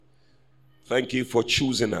Thank you for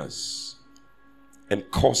choosing us and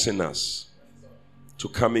causing us to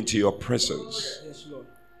come into your presence. Yes, Lord.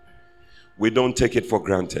 We don't take it for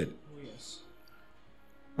granted. Oh, yes.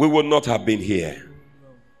 We would not have been here.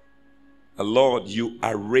 Lord, you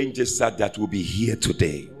arranged it so that we'll be here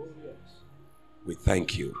today. Oh, yes. We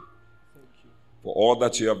thank you Thank you. for all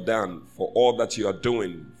that you have done, for all that you are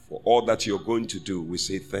doing, for all that you're going to do. We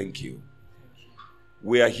say thank you.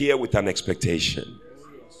 We are here with an expectation.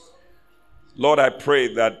 Lord, I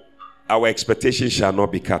pray that our expectation shall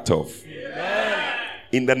not be cut off. Amen.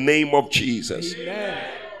 In the name of Jesus. Amen.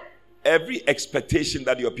 Every expectation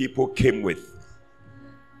that your people came with,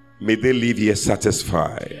 may they leave here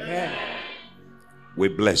satisfied. Amen. We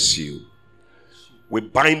bless you. We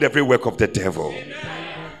bind every work of the devil.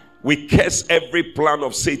 We curse every plan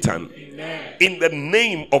of Satan. Amen. In the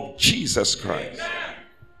name of Jesus Christ.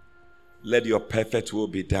 Let your perfect will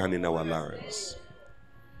be done in our lives.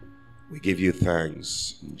 We give you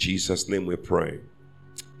thanks. In Jesus' name we pray.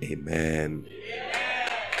 Amen.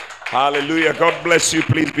 Hallelujah. God bless you.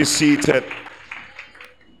 Please be seated.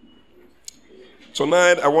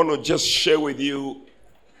 Tonight, I want to just share with you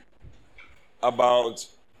about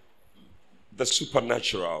the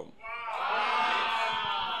supernatural.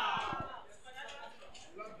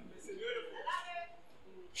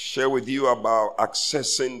 Share with you about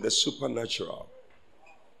accessing the supernatural.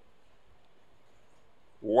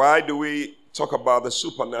 Why do we talk about the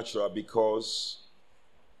supernatural? Because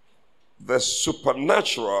the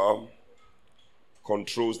supernatural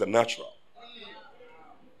controls the natural.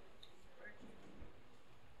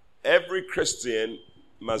 Every Christian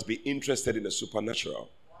must be interested in the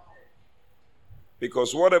supernatural.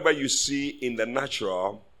 Because whatever you see in the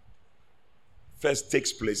natural first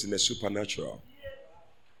takes place in the supernatural.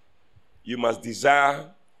 You must desire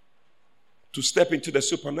to step into the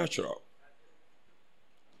supernatural.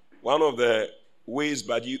 One of the ways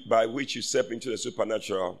by which you step into the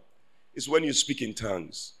supernatural is when you speak in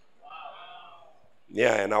tongues.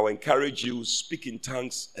 Yeah, and I'll encourage you, speak in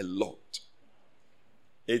tongues a lot.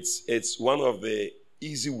 It's one of the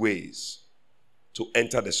easy ways to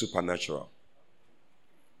enter the supernatural.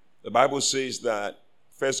 The Bible says that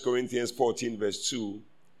 1 Corinthians 14 verse 2,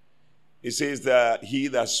 it says that he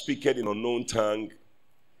that speaketh in unknown tongue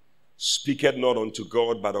speaketh not unto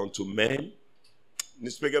God but unto men. He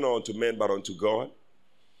speaketh not unto men but unto God.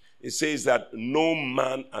 It says that no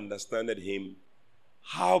man understandeth him,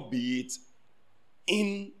 howbeit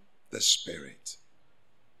in the Spirit.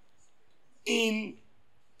 In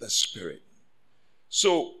the Spirit.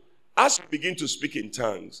 So, as you begin to speak in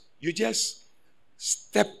tongues, you just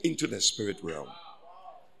step into the spirit realm.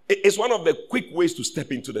 It's one of the quick ways to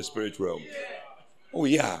step into the spirit realm. Oh,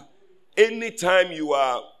 yeah. Anytime you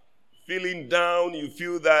are feeling down, you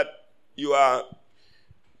feel that you are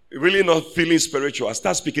really not feeling spiritual,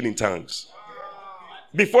 start speaking in tongues.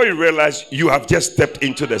 Before you realize you have just stepped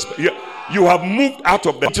into the spirit, you have moved out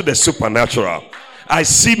of into the supernatural. I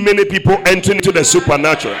see many people entering into the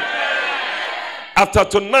supernatural. After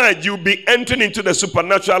tonight, you'll be entering into the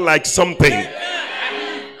supernatural like something.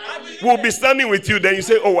 We'll be standing with you, then you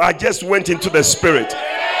say, oh, I just went into the spirit.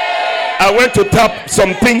 I went to tap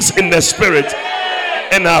some things in the spirit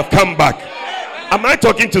and I've come back. Am I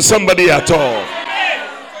talking to somebody at all?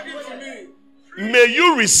 May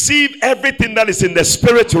you receive everything that is in the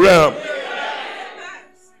spirit realm.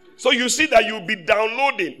 So you see that you'll be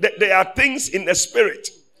downloading. There are things in the spirit.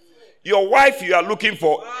 Your wife you are looking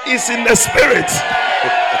for is in the spirit.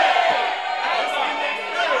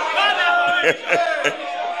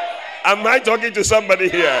 Am I talking to somebody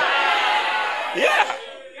here? Yeah.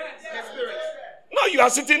 No, you are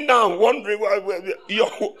sitting down wondering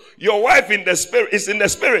your wife in the spirit is in the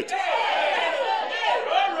spirit.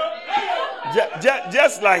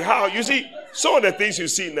 Just like how you see some of the things you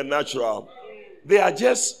see in the natural, they are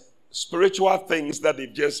just spiritual things that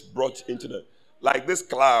they've just brought into the, like this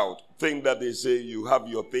cloud thing that they say you have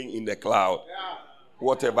your thing in the cloud,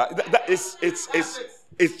 whatever.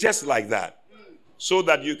 It's just like that. So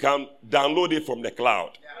that you can download it from the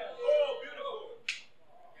cloud.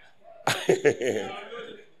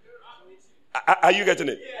 Are you getting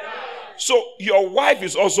it? So your wife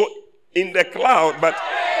is also in the cloud, but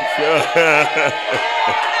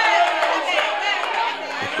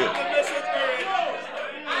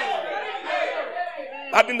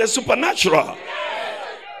but in the supernatural,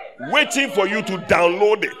 waiting for you to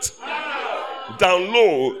download it.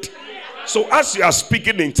 Download. So as you are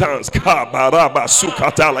speaking in tongues, you'll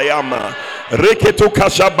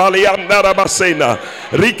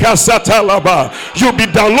be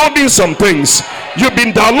downloading some things. You've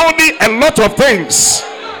been downloading a lot of things.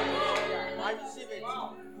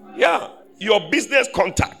 Yeah. Your business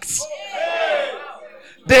contacts,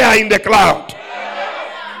 they are in the cloud,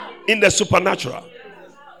 in the supernatural,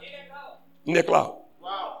 in the cloud.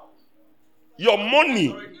 Your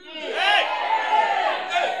money.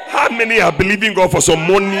 How many are believing God for some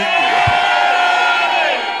money?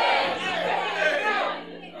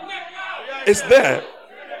 It's there.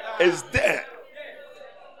 It's there.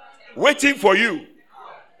 Waiting for you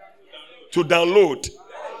to download.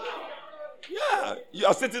 Yeah, you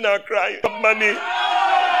are sitting there crying money.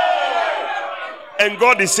 And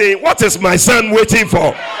God is saying, what is my son waiting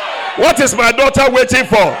for? What is my daughter waiting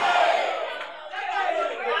for?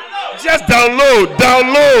 Just download,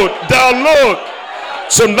 download, download.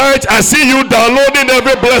 Tonight I see you downloading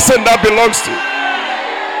every blessing that belongs to you.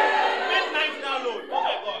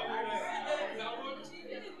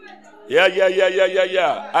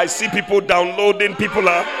 Yeah. I see people downloading. People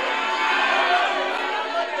are.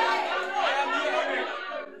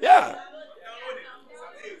 Yeah.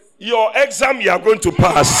 Your exam you are going to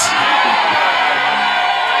pass.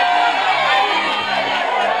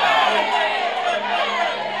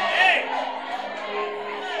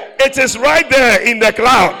 It is right there in the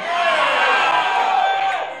cloud.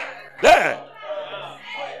 There.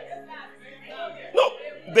 No,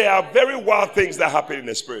 there are very wild things that happen in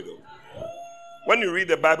the spirit. When you read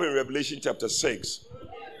the Bible in Revelation chapter 6,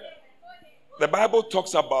 the Bible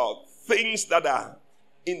talks about things that are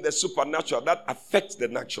in the supernatural that affect the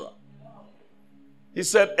natural. He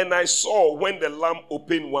said, and I saw when the Lamb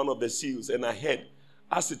opened one of the seals, and I heard,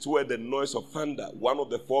 as it were, the noise of thunder, one of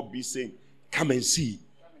the four beasts saying, come and see.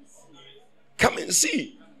 Come and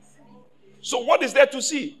see. So what is there to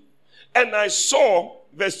see? And I saw,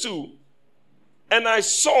 verse 2, and I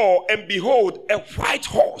saw, and behold, a white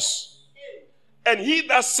horse. And he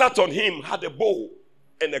that sat on him had a bow,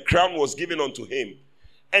 and a crown was given unto him.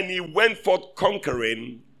 And he went forth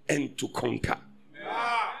conquering and to conquer.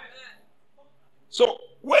 So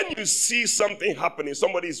when you see something happening,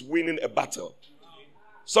 somebody is winning a battle,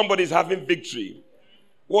 somebody is having victory,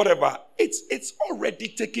 whatever, it's already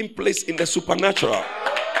taking place in the supernatural.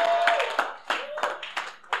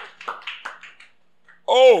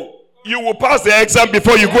 Oh, you will pass the exam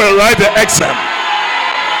before you go and write the exam.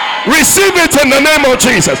 Receive it in the name of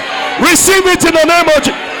Jesus. Receive it in the name of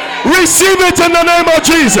Jesus. Receive it in the name of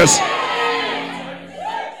Jesus.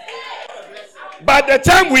 By the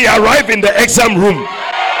time we arrive in the exam room,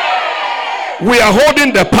 we are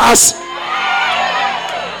holding the pass,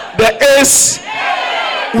 the ace.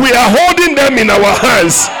 We are holding them in our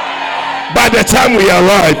hands. By the time we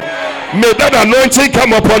arrive, may that anointing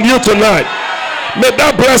come upon you tonight. May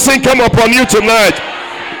that blessing come upon you tonight.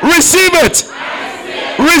 Receive it.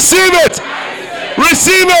 Receive it.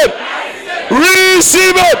 Receive it.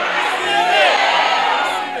 Receive it.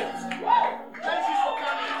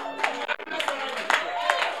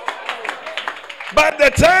 By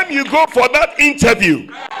the time you go for that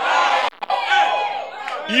interview,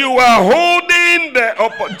 you are holding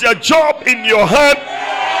the job in your hand,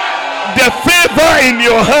 the favor in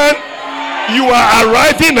your hand. You are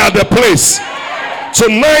arriving at the place.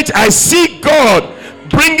 Tonight I see God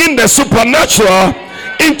bringing the supernatural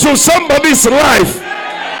into somebody's life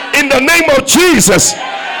in the name of Jesus.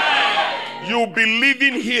 You'll be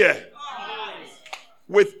living here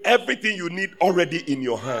with everything you need already in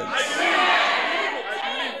your hands.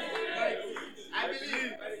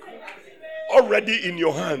 Already in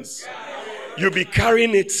your hands. You'll be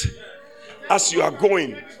carrying it as you are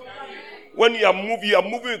going. When you are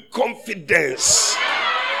moving with confidence.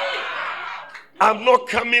 I'm not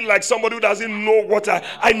coming like somebody who doesn't know what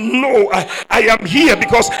I know. I am here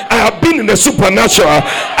because I have been in the supernatural.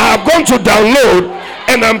 I have gone to download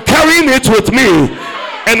and I'm carrying it with me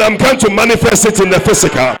and I'm going to manifest it in the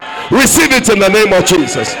physical. Receive it in the name of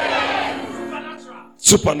Jesus.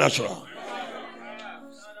 Supernatural.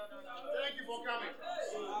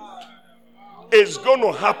 It's going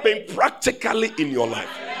to happen practically in your life.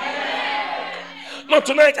 Now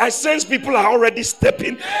tonight I sense people are already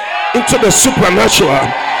stepping into the supernatural.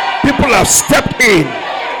 People have stepped in.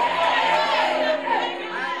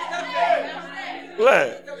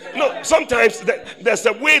 No, sometimes there's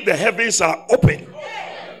a way the heavens are open.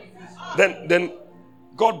 Then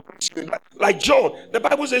God, like John, the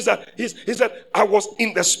Bible says that he said, I was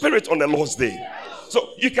in the spirit on the Lord's day.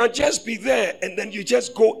 So you can just be there and then you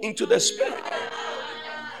just go into the spirit.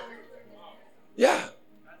 Yeah.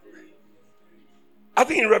 I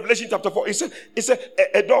think in Revelation chapter 4, he said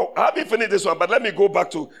a door. I haven't finished this one, but let me go back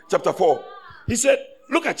to chapter 4. He said,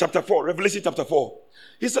 look at chapter 4, Revelation chapter 4.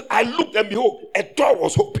 He said, I looked and behold, a door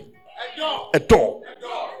was open. A door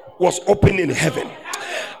was open in heaven.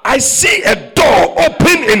 I see a door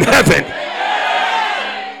open in heaven.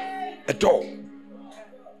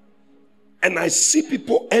 And I see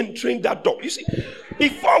people entering that door. You see,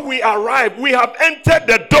 before we arrive, we have entered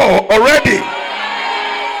the door already.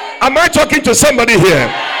 Am I talking to somebody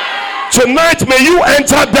here? Tonight, may you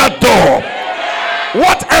enter that door.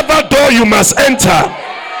 Whatever door you must enter,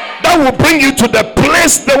 that will bring you to the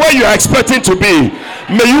place the way you are expecting to be.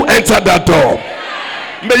 May you enter that door.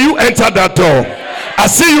 May you enter that door. I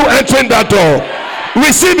see you entering that door.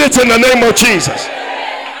 Receive it in the name of Jesus.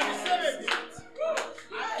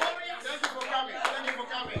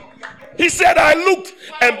 He said, I looked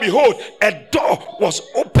and behold, a door was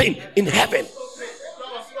open in heaven.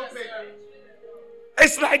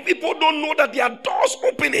 It's like people don't know that there are doors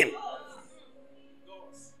opening.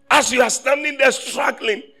 As you are standing there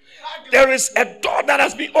struggling, there is a door that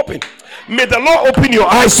has been opened. May the Lord open your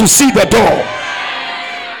eyes to see the door.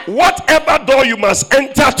 Whatever door you must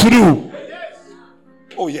enter through.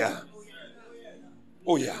 Oh yeah.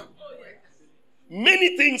 Oh yeah.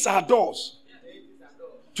 Many things are doors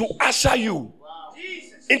to usher you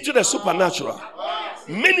into the supernatural.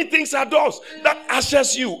 Many things are doors that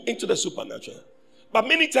ushers you into the supernatural. But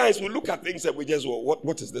many times we look at things and we just,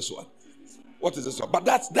 what is this one? What is this one? But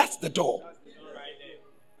that's the door.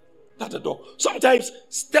 That's the door. Sometimes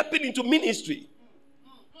stepping into ministry,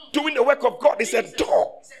 doing the work of God is a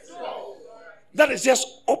door that is just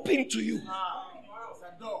open to you.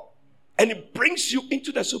 And it brings you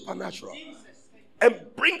into the supernatural. And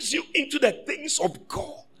brings you into the things of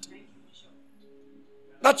God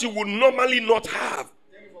that you would normally not have.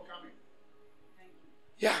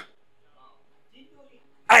 Yeah.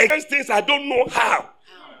 I experience things I don't know how.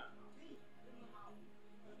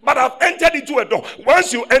 But I've entered into a door.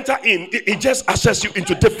 Once you enter in, it just ushers you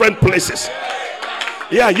into different places.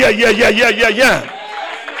 Yeah.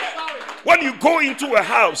 When you go into a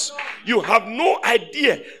house, you have no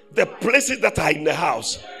idea the places that are in the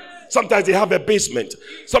house. Sometimes they have a basement.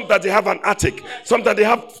 Sometimes they have an attic. Sometimes they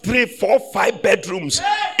have 3, 4, 5 bedrooms.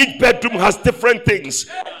 Each bedroom has different things.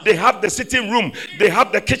 They have the sitting room. They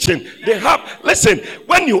have the kitchen. Listen,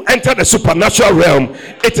 when you enter the supernatural realm,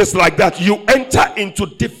 it is like that. You enter into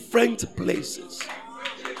different places.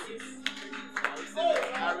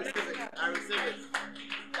 I receive it.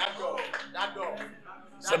 That door.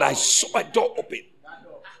 Said I saw a door open.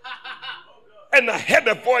 And I heard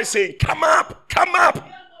a voice saying, come up.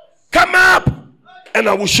 Come up, and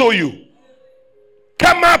I will show you.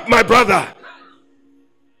 Come up, my brother.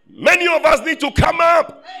 Many of us need to come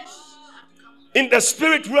up. In the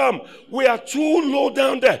spirit realm, we are too low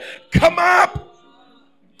down there. Come up.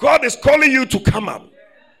 God is calling you to come up.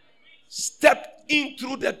 Step in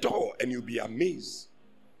through the door, and you'll be amazed.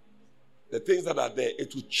 The things that are there,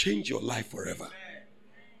 it will change your life forever.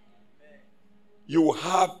 You will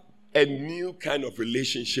have a new kind of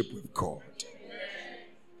relationship with God.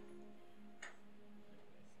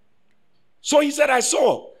 So he said, I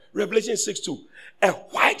saw, Revelation 6:2, a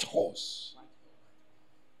white horse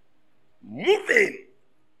moving.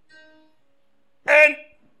 And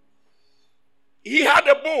he had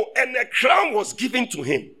a bow and a crown was given to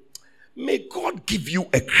him. May God give you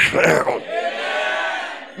a crown.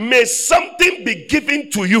 May something be given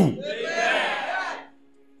to you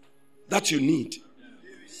that you need.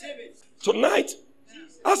 Tonight,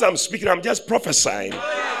 as I'm speaking, I'm just prophesying.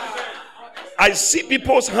 I see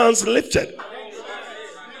people's hands lifted.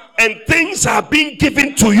 And things are being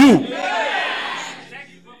given to you.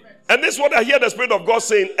 And this is what I hear the Spirit of God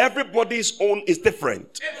saying. Everybody's own is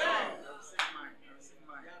different.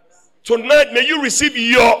 Tonight, may you receive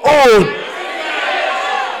your own.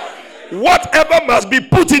 Whatever must be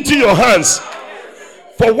put into your hands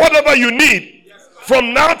for whatever you need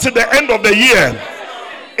from now to the end of the year.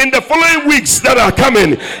 In the following weeks that are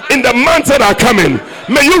coming, in the months that are coming,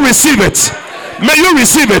 may you receive it. May you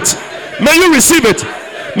receive it. May you receive it.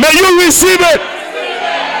 May you receive it.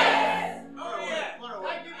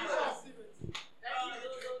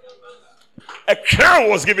 A crown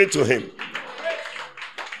was given to him.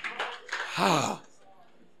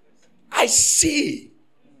 I see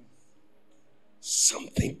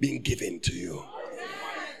something being given to you.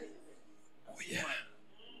 Oh yeah.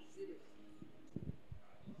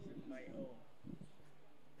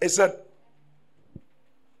 It said,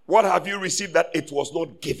 what have you received that it was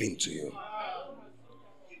not given to you?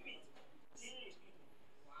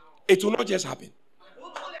 It will not just happen.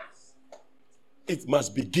 It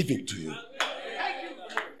must be given to you.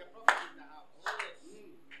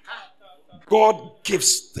 God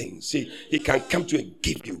gives things. See, he can come to you and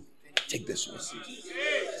give you. Take this one.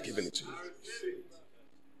 He's giving it to you.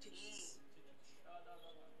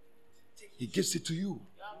 He gives it to you.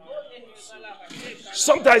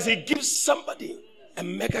 Sometimes he gives somebody a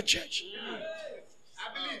mega church.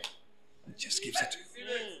 Just gives it to you.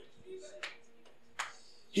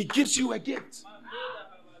 He gives you a gift.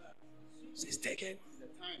 Says, take it.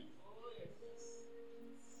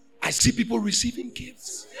 I see people receiving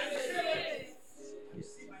gifts.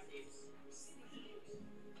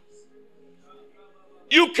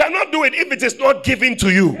 You cannot do it if it is not given to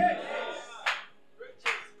you.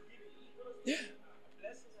 Yeah.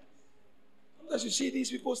 As you see these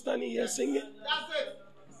people standing here singing,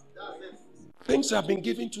 things have been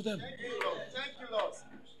given to them. Thank you, Lord.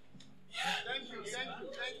 Thank you.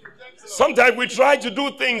 Sometimes we try to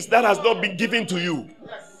do things that has not been given to you.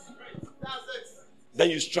 Then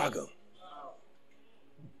you struggle.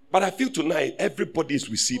 But I feel tonight everybody is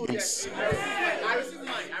receiving. I receive mine.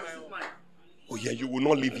 Oh yeah, you will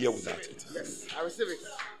not live here without it. Yes, I receive it.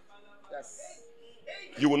 Yes.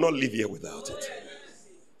 You will not live here without it.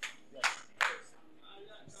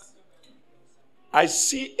 I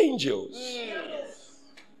see angels.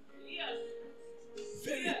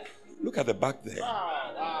 Look at the back there.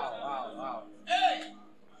 Wow.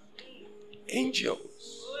 Angels.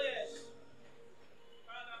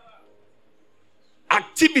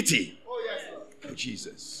 Activity. Oh, yes, Lord. Oh,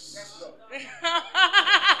 Jesus. Yes, Lord.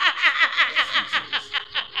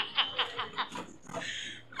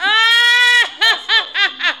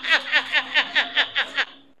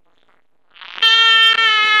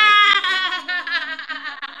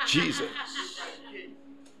 Jesus.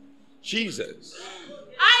 Jesus.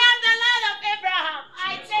 I am the Lord of Abraham. I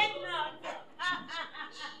take not.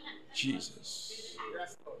 Jesus.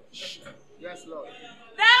 Yes, Lord. Yes, Lord.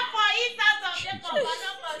 Therefore, eat out of Jacob and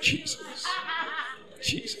not of Jesus.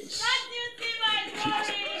 Jesus. Can't you see my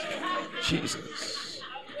glory? Jesus.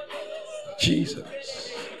 Jesus.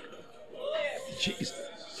 Jesus.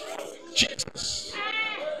 Jesus.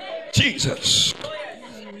 Jesus.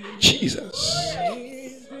 Jesus.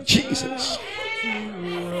 Jesus.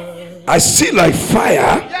 I see like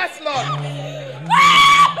fire Yes, Lord.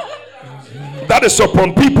 that is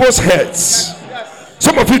upon people's heads. Yes.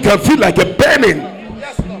 Some of you can feel like a burning.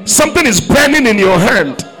 Yes, Lord. Something is burning in your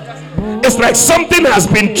hand. It's like something has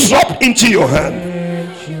been dropped into your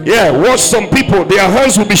hand. Yeah, watch some people, their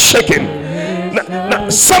hands will be shaking. Now,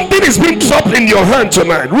 something is being dropped in your hand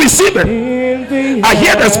tonight. Receive it. I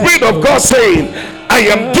hear the Spirit of God saying, I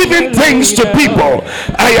am giving things to people.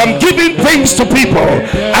 I am giving things to people.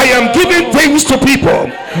 I am giving things to people.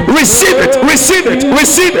 Receive it. Receive it.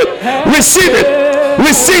 Receive it. Receive it.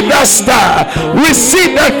 Receive that star.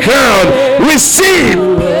 Receive that crown. Receive.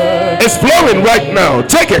 It's flowing right now.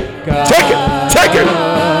 Take it. Take it. Take it.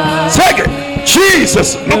 Take it.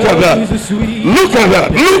 Jesus, look at that. Look at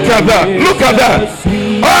that. Look at that. Look at that.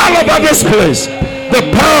 All over this place. The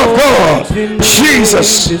power of God.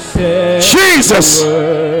 Jesus. Jesus.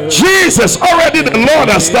 Jesus. Already the Lord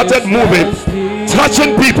has started moving,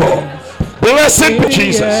 touching people. Blessing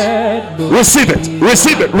Jesus. Receive it.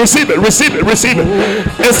 Receive it. Receive it. Receive it. Receive it.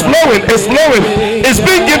 It's flowing. It's flowing. It's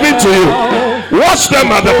being given to you. Watch them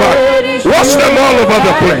at the back. Watch them all over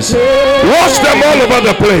the place. Watch them all over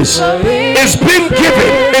the place. It's being given.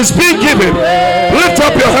 It's being given. Lift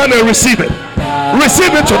up your hand and receive it.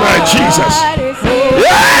 Receive it tonight, Jesus.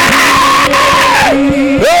 Yeah!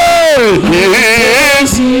 Hey,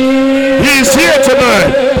 he's here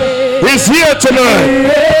tonight. He's here tonight.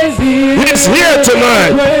 He's here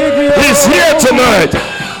tonight. He's here tonight.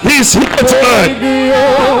 He's here tonight.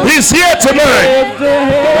 He's here tonight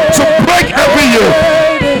to break every yoke,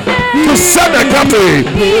 to set the captive.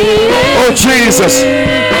 Oh Jesus.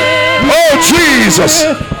 Oh Jesus.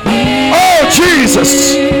 Oh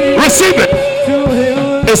Jesus. Receive it.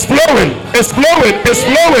 It's flowing. It's flowing. It's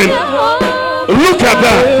flowing. Look at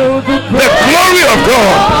that. The glory of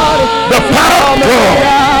God. The power of God.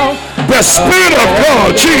 The Spirit of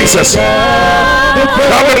God. Jesus.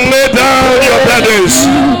 Come and lay down your burdens.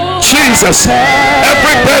 Jesus.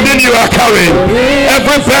 Every burden you are carrying.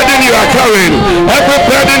 Every burden you are carrying. Every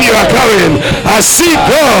burden you are carrying. I see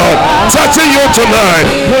God touching you tonight.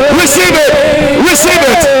 Receive it. Receive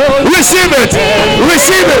it. Receive it.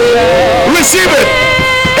 Receive it. Receive it.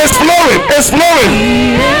 It's flowing. It's flowing.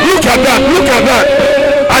 Look at that. Look at that.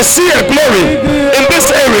 I see a glory in this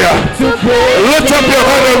area. Lift up your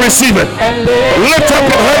hand and receive it. Lift up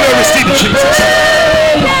your hand and receive it, Jesus.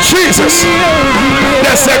 Jesus.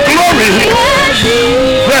 There's a glory here.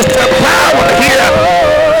 There's a power here.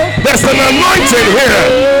 There's an anointing here.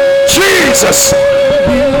 Jesus.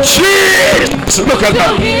 Jesus. Look at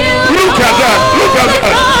that. Look at that. Look at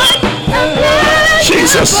that.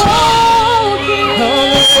 Jesus.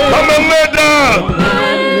 Come and lay down.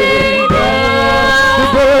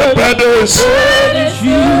 The burdens.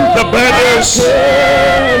 The burdens.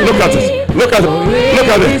 Look at it. Look at it. Look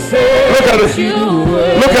at it. Look at it.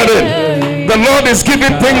 Look at it. The Lord is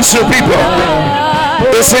giving things to people.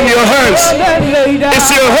 It's in your hands. It's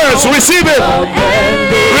in your hands. Receive it.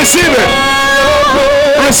 Receive it.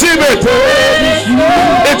 Receive it.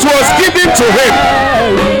 It was given to him.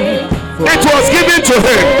 It was given to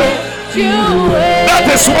him. That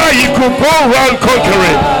is why he could go around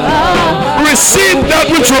conquering. Receive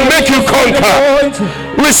that which will make you conquer.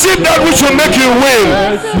 Receive that which will make you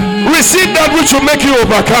win. Receive that which will make you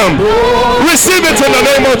overcome. Receive it in the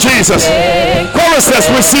name of Jesus.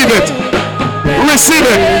 Choristers, receive it. Receive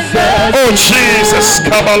it. Oh Jesus.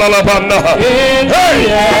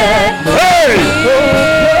 Hey. Hey.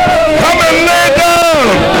 Come and lay down.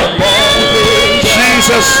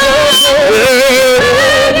 Jesus.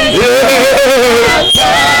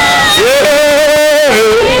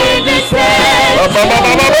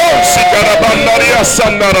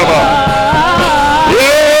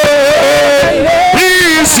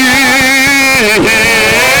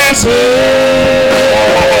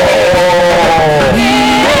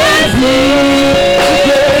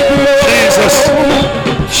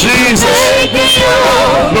 Jesus.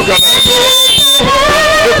 Look at that.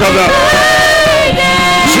 Look at that.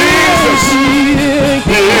 Jesus.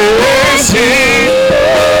 Is he?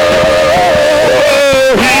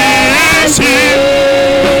 Oh, he is he.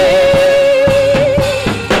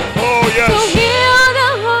 Oh, yes.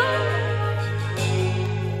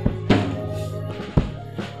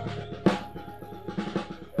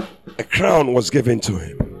 A crown was given to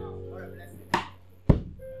him.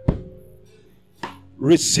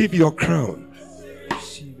 Receive your crown.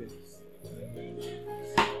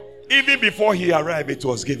 Even before he arrived, it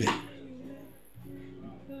was given.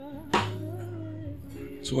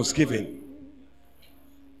 It was given.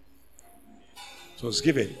 It was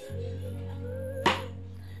given.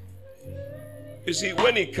 You see,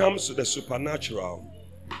 when it comes to the supernatural,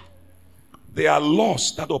 there are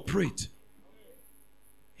laws that operate.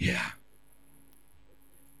 Yeah.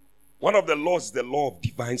 One of the laws is the law of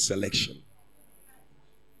divine selection.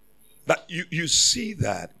 That you see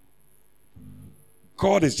that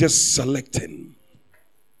God is just selecting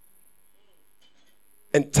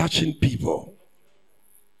and touching people.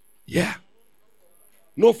 Yeah.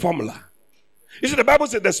 No formula. You see, the Bible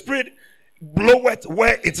said the Spirit bloweth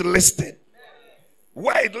where it's listed.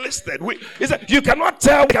 Where it's listed. He said, you cannot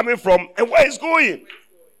tell where it's coming from and where it's going.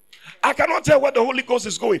 I cannot tell where the Holy Ghost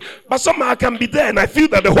is going. But somehow I can be there and I feel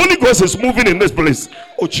that the Holy Ghost is moving in this place.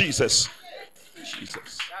 Oh, Jesus.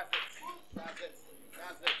 Jesus.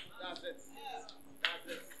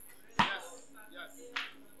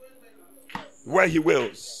 Where he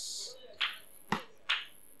wills.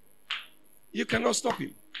 You cannot stop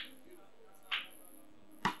him.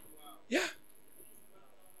 Yeah.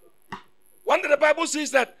 One day the Bible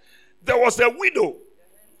says that there was a widow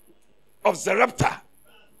of Zarephath.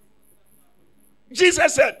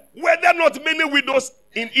 Jesus said, were there not many widows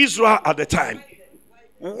in Israel at the time?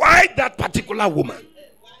 Why that particular woman?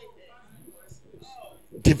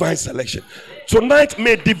 Divine selection. Tonight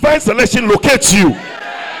may divine selection locate you.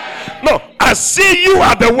 No, I see you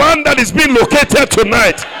are the one that is being located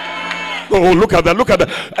tonight. Oh, look at that, look at that.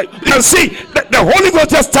 You can see that the Holy Ghost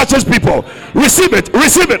just touches people. Receive it,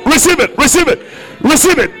 receive it, receive it, receive it,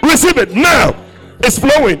 receive it, receive it. Now, it's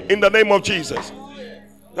flowing in the name of Jesus.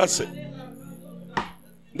 That's it.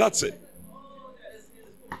 That's it.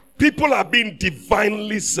 People are being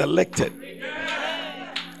divinely selected.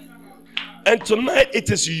 And tonight it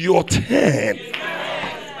is your turn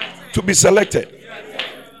to be selected.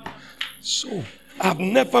 So, I've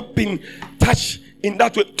never been touched in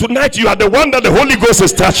that way. Tonight you are the one that the Holy Ghost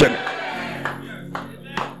is touching.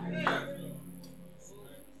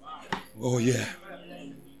 Oh yeah.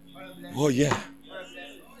 Oh yeah.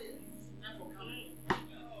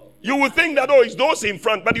 You will think that, oh, it's those in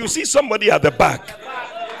front, but you see somebody at the back.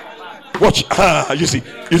 Watch. You see.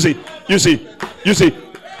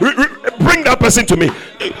 Bring that person to me.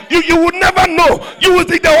 You would never know. You will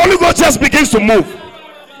think the Holy Ghost just begins to move.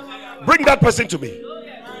 Bring that person to me.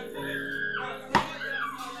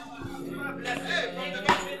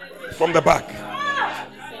 From the back.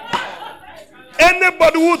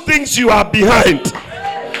 Anybody who thinks you are behind,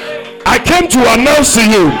 I came to announce to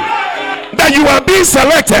you that you are being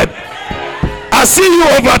selected. I see you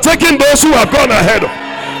overtaking those who have gone ahead.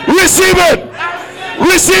 Receive it.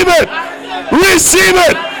 Receive it. Receive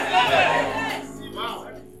it.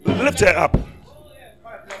 Lift it up.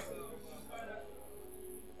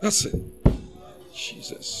 That's it.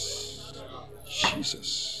 Jesus.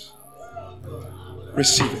 Jesus.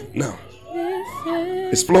 Receive it now.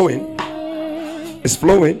 It's flowing. It's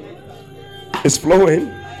flowing. It's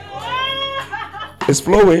flowing. It's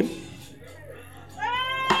flowing.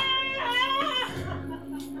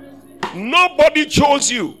 Nobody chose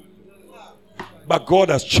you, but God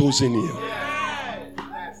has chosen you.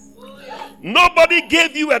 Nobody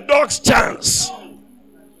gave you a dog's chance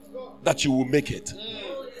that you will make it.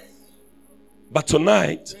 But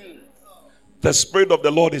tonight, the Spirit of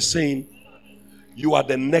the Lord is saying, you are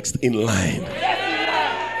the next in line.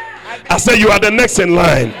 I say you are the next in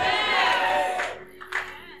line.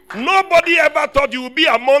 Nobody ever thought you would be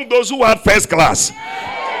among those who had first class.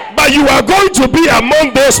 But you are going to be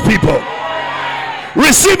among those people.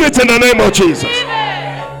 Receive it in the name of Jesus.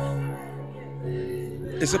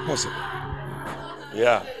 Is it possible?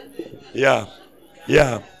 Yeah. Yeah.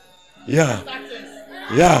 Yeah. Yeah.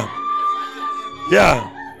 Yeah. Yeah.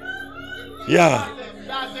 Yeah.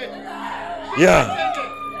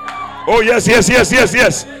 Yeah. Oh, yes, yes, yes, yes,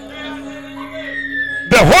 yes.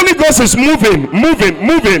 The Holy Ghost is moving.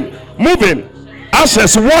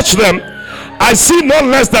 Ushers, watch them. I see no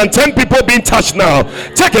less than 10 people being touched now.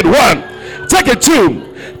 Take it 1, take it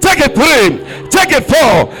 2, take it 3, take it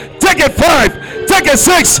 4, take it 5, take it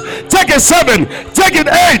 6, take it 7, take it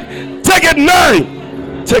 8, take it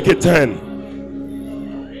 9, take it 10.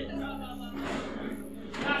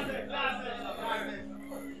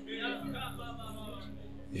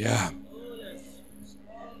 Yeah.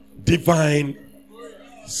 Divine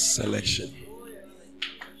selection.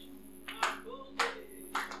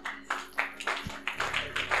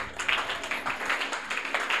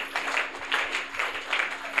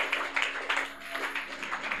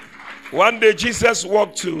 One day Jesus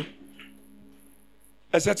walked to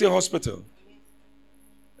a certain hospital,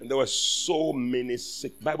 and there were so many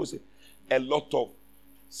sick. Bible says a lot of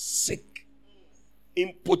sick,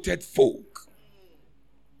 impotent folk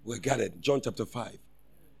were gathered. John chapter 5.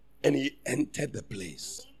 And he entered the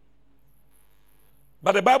place.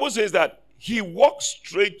 But the Bible says that he walked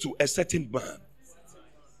straight to a certain man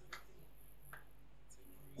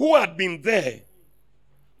who had been there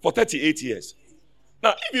for 38 years.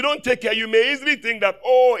 Now, if you don't take care, you may easily think that,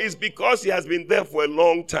 oh, it's because he has been there for a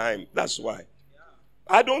long time. That's why.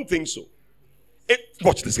 I don't think so.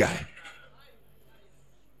 Watch this guy.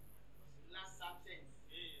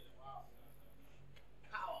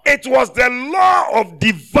 It was the law of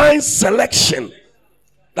divine selection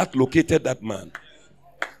that located that man.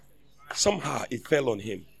 Somehow it fell on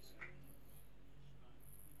him.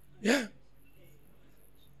 Yeah.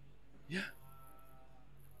 Yeah.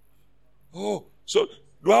 Oh, so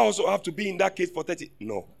do I also have to be in that case for 30?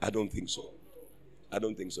 No, I don't think so. I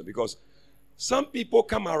don't think so. Because some people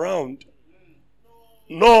come around.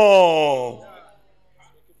 No.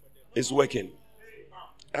 It's working.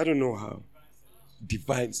 I don't know how.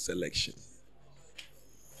 Divine selection.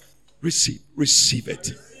 Receive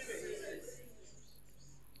it.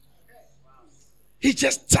 He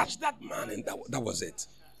just touched that man, and that was it.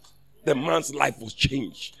 The man's life was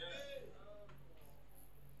changed.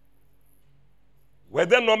 Were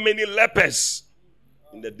there not many lepers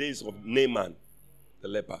in the days of Naaman, the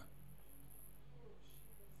leper?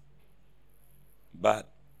 But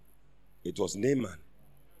it was Naaman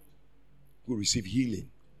who received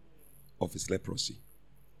healing of his leprosy.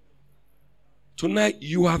 Tonight,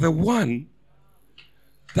 you are the one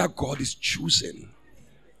that God is choosing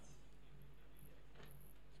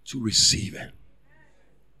to receive it.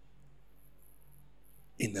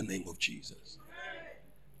 In the name of Jesus.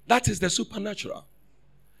 That is the supernatural.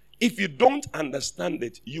 If you don't understand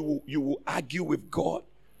it, you will argue with God,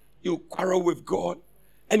 you quarrel with God,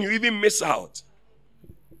 and you even miss out.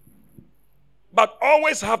 But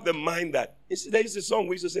always have the mind that, there is a song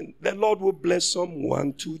we used to sing, the Lord will bless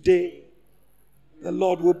someone today. The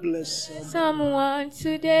Lord will bless someone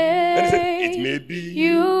today. Said, it may be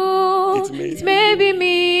you, it may be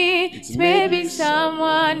me, it may be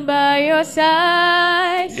someone by your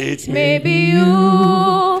side. It may be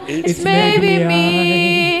you, it may be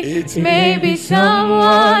me, it may be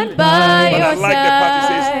someone by your side. But I like the part he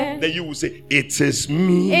says, then you will say, it is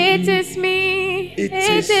me. It is me.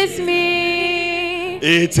 It is me.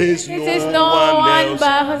 It is no one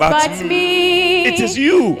but me. It is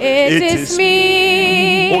you. It is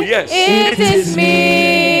me. Oh, yes. It is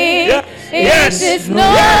me. Yeah. Yes. It is no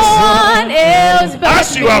one else but me.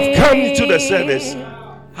 As you have come to the service,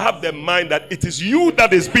 have the mind that it is you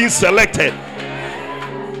that is being selected.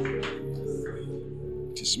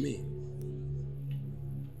 It is me.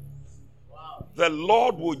 The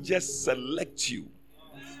Lord will just select you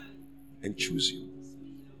and choose you.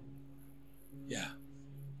 Yeah.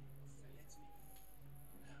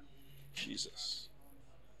 Jesus.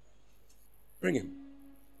 Bring him.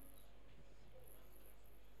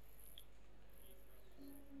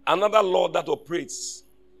 Another law that operates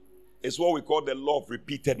is what we call the law of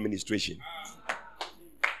repeated ministration.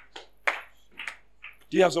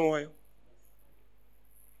 Do you have some oil?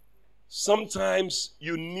 Sometimes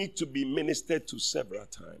you need to be ministered to several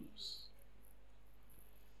times.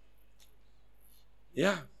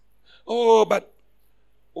 Yeah. Oh, but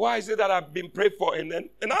why is it that I've been prayed for? And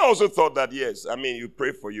I also thought that, yes, I mean, you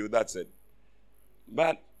pray for you, that's it.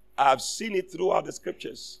 But I've seen it throughout the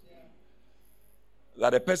scriptures.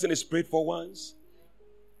 That a person is prayed for once,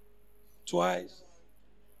 twice,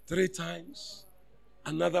 3 times,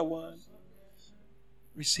 another one.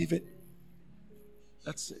 Receive it.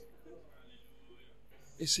 That's it.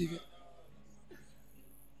 Receive it.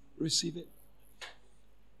 Receive it.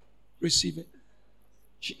 Receive it.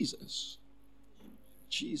 Jesus.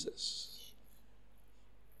 Jesus.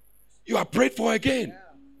 You are prayed for again.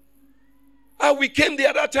 We came the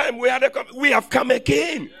other time. We have come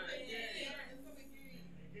again.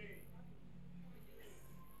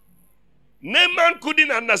 Naaman couldn't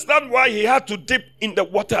understand why he had to dip in the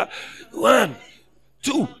water. 1,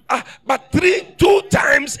 2, but 2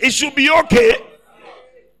 times it should be okay.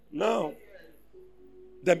 No.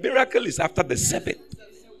 The miracle is after the 7th.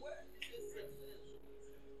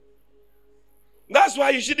 That's why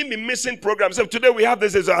you shouldn't be missing programs. So today we have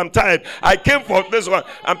this. So I'm tired. I came for this one.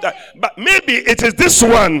 I'm tired. But maybe it is this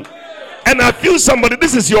one. And I feel somebody,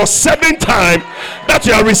 this is your 7th time that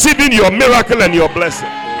you are receiving your miracle and your blessing.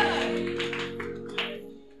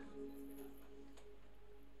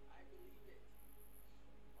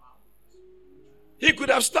 He could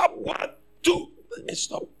have stopped 1, 2, and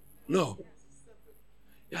stopped. No.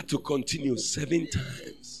 You have to continue 7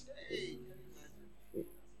 times.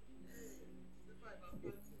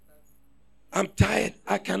 I'm tired.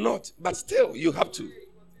 I cannot. But still, you have to.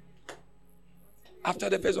 After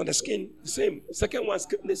the first one, the skin, the same. Second one,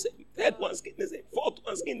 skin, the same. Third one, skin, the same. Fourth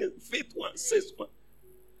one, skin, the same. 5th one, 6th one.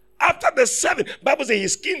 After the 7th, Bible says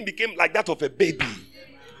his skin became like that of a baby.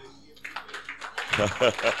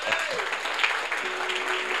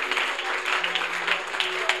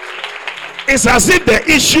 It's as if the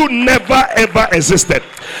issue never ever existed.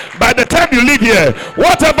 By the time you leave here,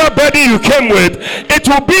 whatever burden you came with, it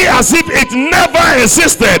will be as if it never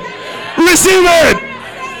existed. Receive it.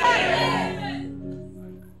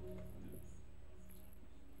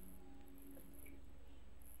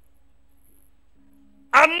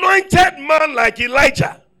 Anointed man like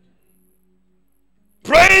Elijah,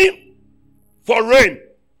 praying for rain.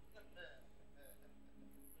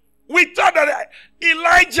 We thought that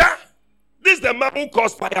Elijah, this is the man who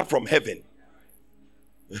caused fire from heaven.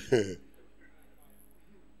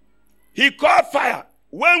 He called fire.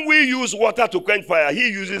 When we use water to quench fire, he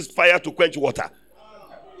uses fire to quench water.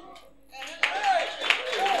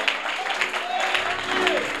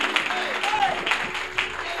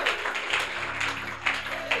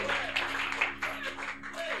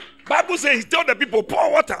 Bible says he told the people,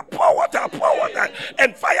 pour water, pour water, pour water.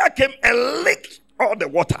 And fire came and licked all the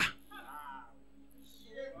water.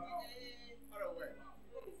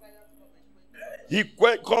 He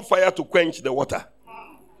called fire to quench the water.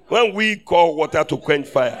 When we call water to quench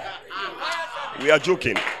fire, we are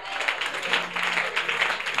joking.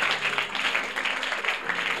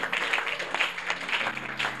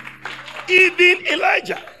 Even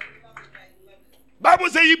Elijah, Bible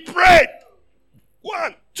says he prayed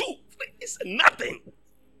 1, 2, 3. It's nothing.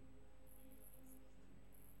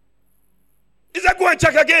 He said, go and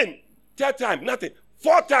check again. 3rd time, nothing.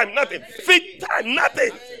 4th time, nothing. 5th time,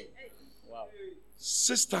 nothing.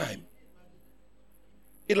 6th time,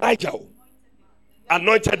 Elijah,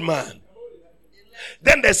 anointed man.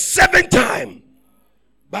 Then the 7th time,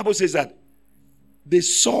 Bible says that they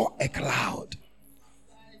saw a cloud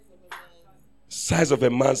size of a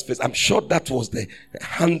man's face. I'm sure that was the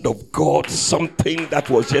hand of God, something that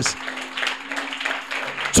was just.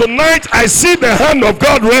 Tonight I see the hand of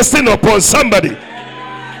God resting upon somebody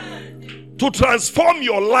to transform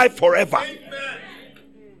your life forever.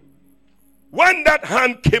 When that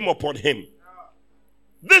hand came upon him,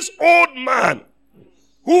 this old man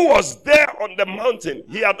who was there on the mountain,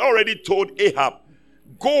 he had already told Ahab,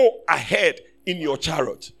 go ahead in your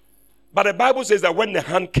chariot. But the Bible says that when the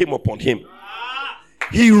hand came upon him,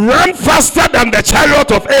 he ran faster than the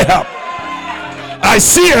chariot of Ahab. I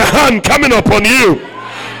see a hand coming upon you.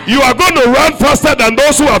 You are going to run faster than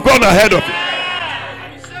those who have gone ahead of you.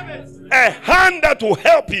 A hand that will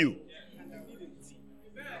help you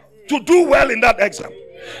to do well in that exam.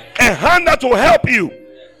 A hand that will help you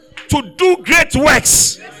to do great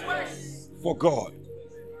works for God.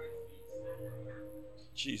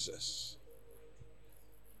 Jesus.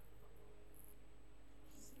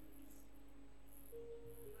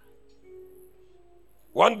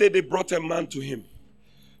 One day they brought a man to him,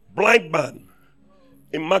 blind man,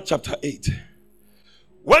 in Mark chapter 8.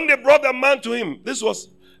 When they brought the man to him, this was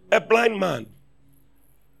a blind man,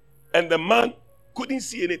 and the man couldn't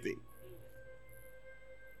see anything.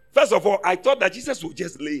 First of all, I thought that Jesus would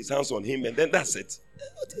just lay his hands on him and then that's it.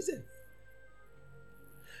 What is it?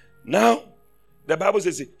 Now, the Bible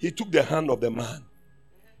says he took the hand of the man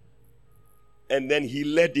and then he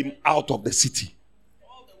led him out of the city.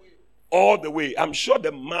 All the way. I'm sure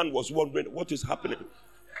the man was wondering what is happening.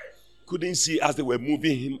 Couldn't see as they were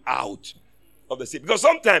moving him out of the city. Because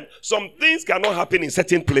sometimes some things cannot happen in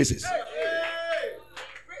certain places.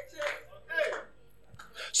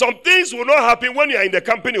 Some things will not happen when you are in the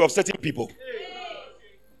company of certain people.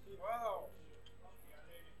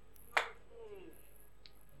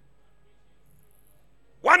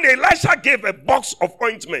 One day Elisha gave a box of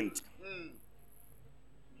ointment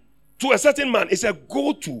to a certain man. He said,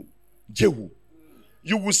 go to Jehu.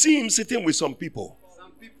 You will see him sitting with some people.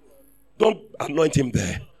 Don't anoint him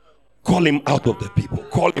there. Call him out of the people.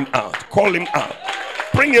 Call him out. Call him out.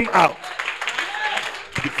 Bring him out.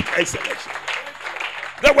 Divine selection.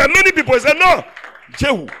 There were many people who said, no,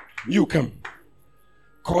 Jehu, you come.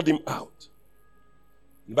 Called him out.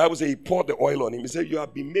 The Bible says he poured the oil on him. He said, you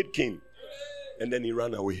have been made king. And then he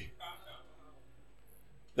ran away.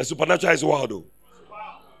 The supernatural is wild though.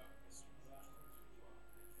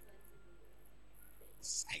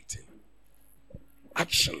 Exciting.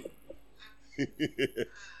 Action.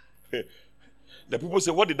 The people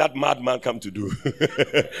say, what did that madman come to do?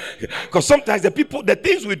 Because sometimes the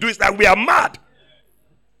things we do is that we are mad.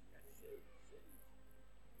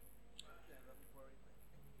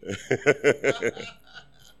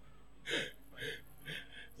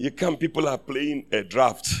 You come, people are playing a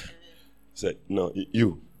draft. Said, no,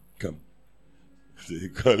 you come. So you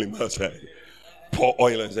call him outside. Pour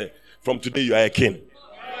oil and say, from today you are a king.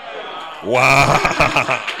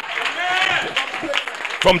 Wow.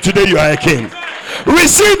 From today you are a king.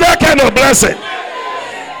 Receive that kind of blessing.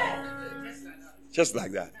 Just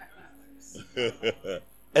like that.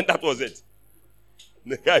 And that was it.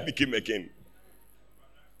 The guy became a king.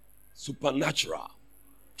 Supernatural.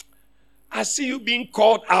 I see you being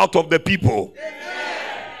called out of the people.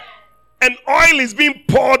 And oil is being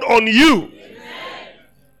poured on you.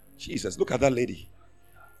 Jesus, look at that lady.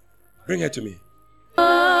 Bring her to me.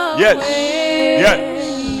 Yes. Yes.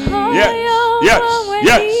 Yes. Yes.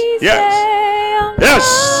 Yes. Yes. Yes.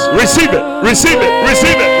 Receive it. Receive it.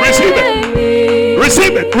 Receive it. Receive it.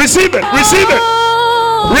 Receive it. Receive it. Receive it.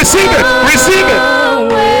 Receive it. Receive it.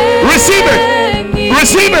 Receive it.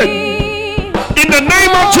 Receive it. In the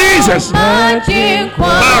name of Jesus.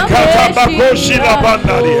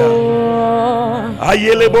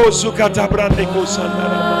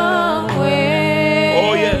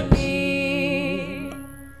 Oh yes.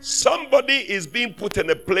 Somebody is being put in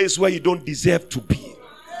a place where you don't deserve to be.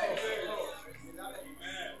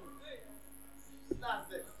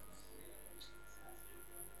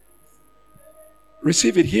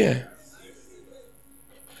 Receive it here.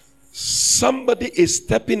 Somebody is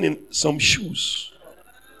stepping in some shoes.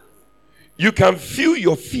 You can feel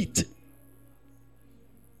your feet.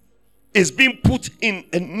 It's being put in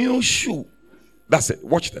a new shoe. That's it.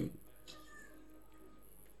 Watch them.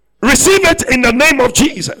 Receive it in the name of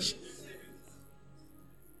Jesus.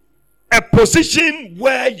 A position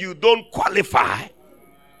where you don't qualify,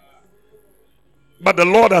 but the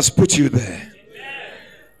Lord has put you there.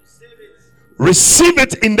 Receive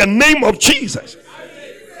it in the name of Jesus.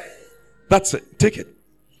 That's it. Take it.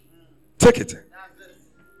 Take it.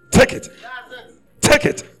 Take it. Take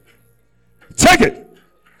it. Take it.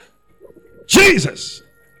 Jesus.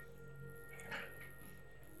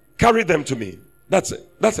 Carry them to me. That's it.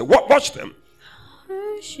 That's it. Watch them.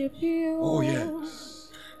 Worship you. Oh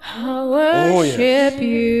yes. I worship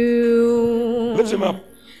you. Lift him up.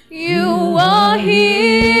 You are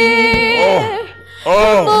here.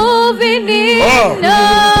 Oh. Moving in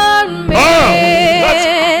on me.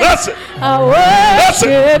 That's it. I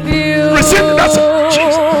worship you. Receive it. That's it.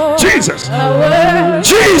 Jesus.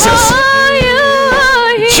 Jesus.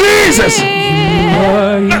 Jesus.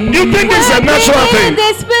 You think this is a natural thing?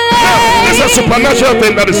 No, this is a supernatural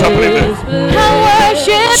thing that is happening there.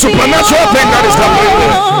 Supernatural thing that is happening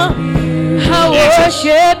there. I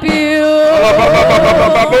worship you.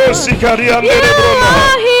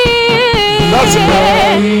 That's it.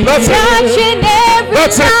 That's it.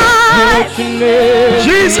 That's it.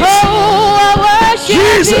 Jesus.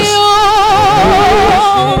 Jesus.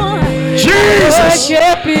 Jesus.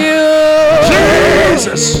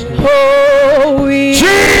 Jesus.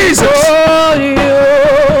 Jesus.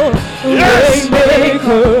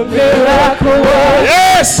 Yes.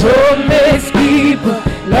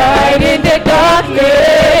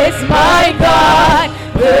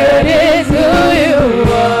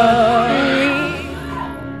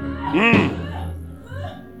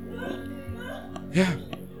 Yeah.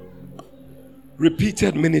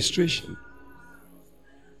 Repeated ministration.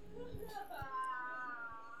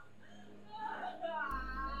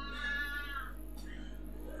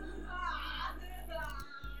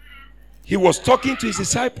 He was talking to his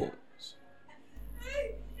disciples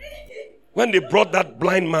when they brought that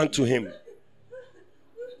blind man to him.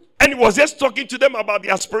 And he was just talking to them about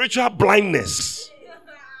their spiritual blindness.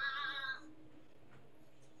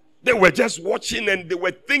 They were just watching and they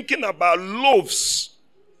were thinking about loaves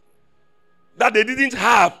that they didn't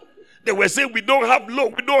have. They were saying, we don't have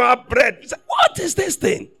loaf, we don't have bread. He said, what is this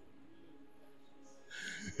thing?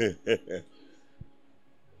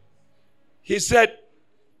 He said,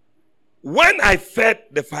 when I fed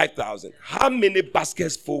the 5,000, how many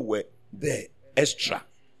baskets full were there extra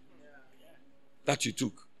that you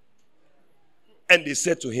took? And they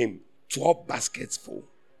said to him, 12 baskets full.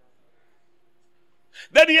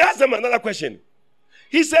 Then he asked them another question.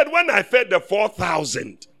 He said, when I fed the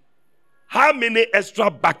 4,000, how many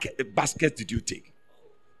extra baskets did you take?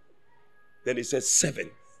 Then he said, 7.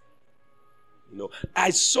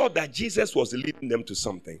 I saw that Jesus was leading them to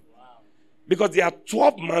something. Because there are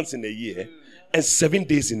 12 months in a year and 7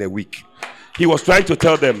 days in a week. He was trying to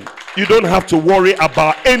tell them, you don't have to worry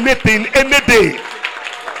about anything any day.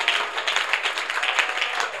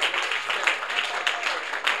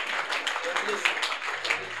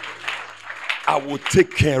 I will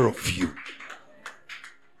take care of you.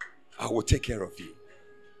 I will take care of you.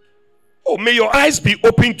 Oh, may your eyes be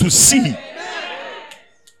open to see.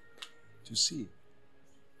 To see.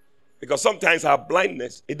 Because sometimes our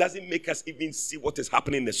blindness, it doesn't make us even see what is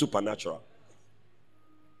happening in the supernatural.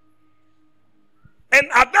 And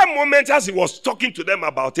at that moment, as he was talking to them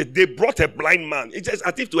about it, they brought a blind man. It's just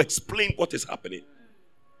as if to explain what is happening.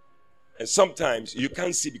 And sometimes you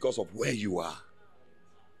can't see because of where you are.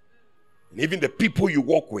 And even the people you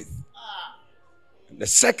walk with. And the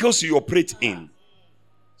circles you operate in.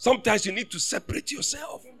 Sometimes you need to separate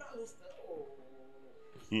yourself.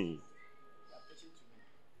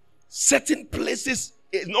 Certain places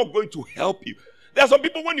is not going to help you. There are some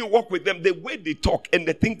people, when you walk with them, the way they talk and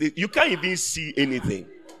the thing, you can't even see anything.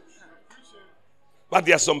 But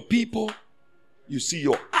there are some people, you see,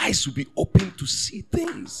 your eyes will be open to see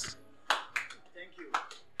things. Thank you.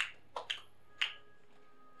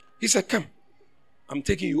 He said, come, I'm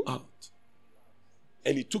taking you out.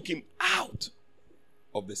 And he took him out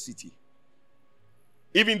of the city.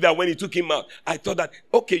 Even that when he took him out, I thought that,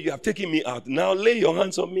 okay, you have taken me out. Now lay your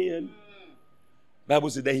hands on me. And Bible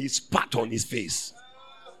said that he spat on his face.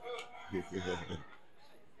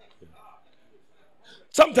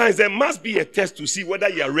 Sometimes there must be a test to see whether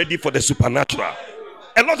you are ready for the supernatural.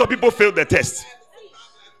 A lot of people fail the test.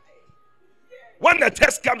 When the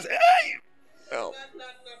test comes, hey, oh,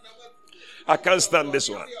 I can't stand this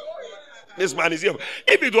one. This man is here.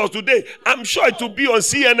 If it was today, I'm sure it will be on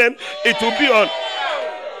CNN. It will be on.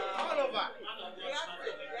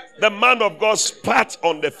 The man of God spat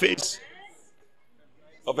on the face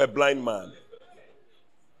of a blind man.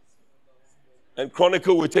 And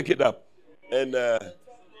Chronicle will take it up. And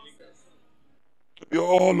you're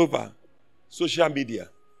all over social media.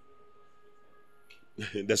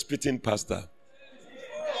 The spitting pastor.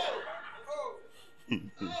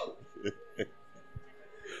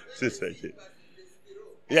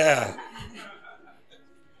 Yeah.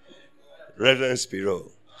 Reverend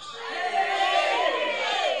Spiro.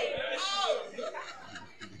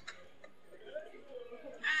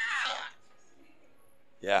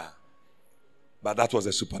 Yeah. But that was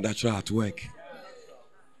a supernatural at work.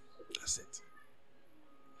 That's it.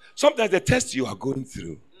 Sometimes the test you are going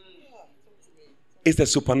through is the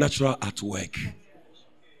supernatural at work.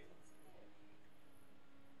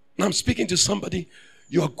 Now I'm speaking to somebody.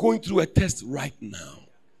 You are going through a test right now.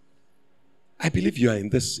 I believe you are in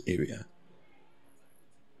this area.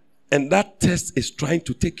 And that test is trying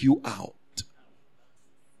to take you out.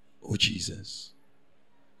 Oh, Jesus.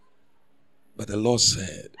 But the Lord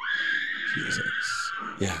said, Jesus.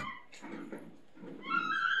 Yeah.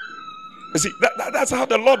 You see, that's how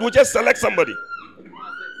the Lord will just select somebody.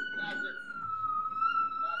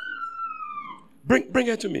 Bring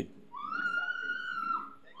her to me.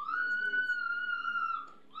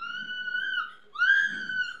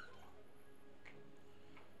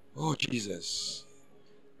 Oh, Jesus.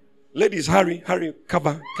 Ladies, hurry.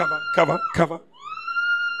 Cover.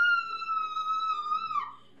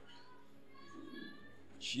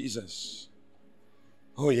 Jesus.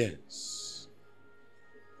 Oh, yes.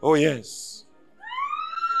 Oh, yes.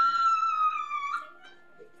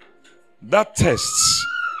 That test.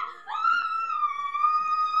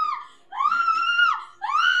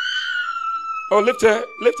 Oh, lift her,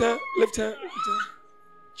 lift her, lift her, lift her.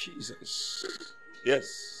 Jesus.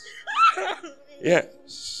 Yes.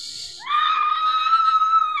 Yes.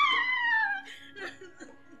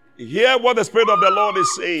 Hear what the Spirit of the Lord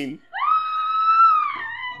is saying.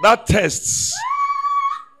 That test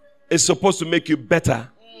is supposed to make you better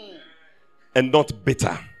and not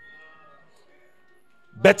bitter.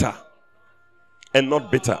 Better and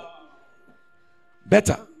not bitter.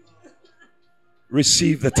 Better.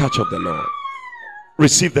 Receive the touch of the Lord.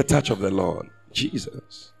 Receive the touch of the Lord.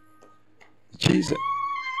 Jesus. Jesus.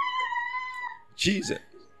 Jesus.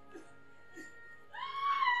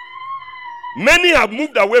 Many have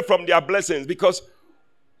moved away from their blessings because,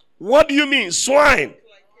 what do you mean? Swine.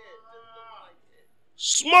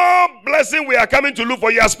 Small blessing we are coming to look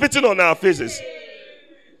for, you are spitting on our faces.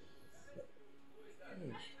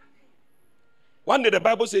 One day the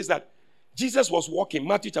Bible says that Jesus was walking,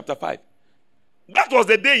 Matthew chapter 5. That was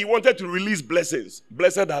the day he wanted to release blessings.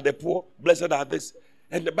 Blessed are the poor, blessed are this.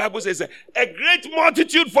 And the Bible says a great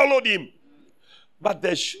multitude followed him. But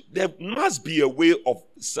there must be a way of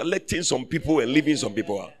selecting some people and leaving some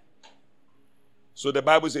people out. So the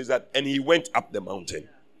Bible says that, and he went up the mountain.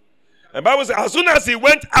 The Bible says, as soon as he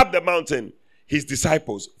went up the mountain, his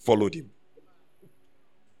disciples followed him.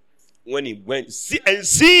 When he went,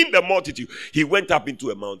 seeing the multitude, he went up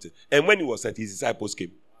into a mountain. And when he was set, his disciples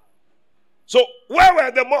came. So where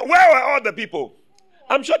were all the people?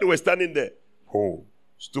 I'm sure they were standing there. Oh,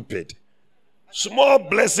 stupid. Small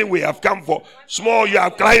blessing we have come for. Small, you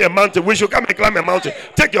have climbed a mountain. We should come and climb a mountain.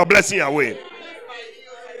 Take your blessing away.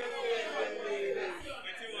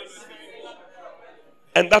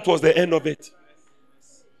 And that was the end of it.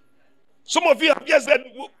 Some of you have just said,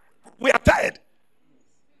 we are tired.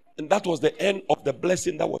 And that was the end of the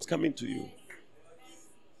blessing that was coming to you.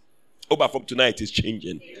 Oh, but from tonight it's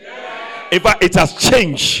changing. In fact, it has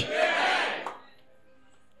changed.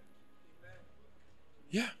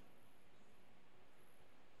 Yeah.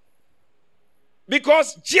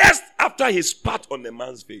 Because just after he spat on the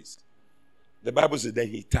man's face, the Bible says then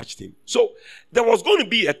he touched him. So there was going to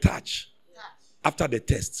be a touch after the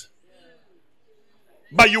test.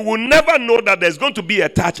 But you will never know that there's going to be a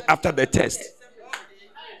touch after the test.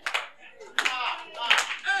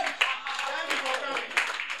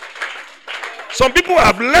 Some people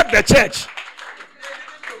have left the church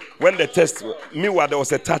when the test, meanwhile there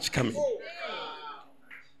was a touch coming.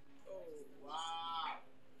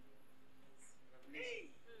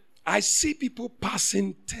 I see people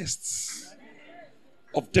passing tests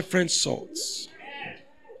of different sorts.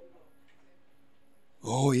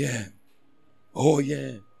 Oh yeah. Oh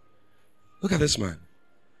yeah. Look at this man.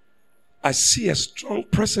 I see a strong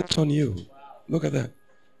presence on you. Look at that.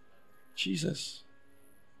 Jesus.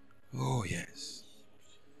 Oh yes.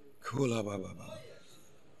 Kula baba.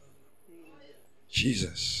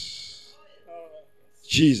 Jesus.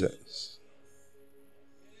 Jesus.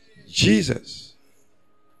 Jesus.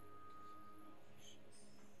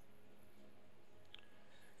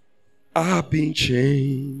 I've been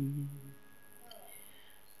changed.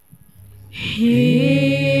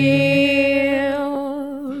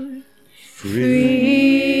 Healed, free,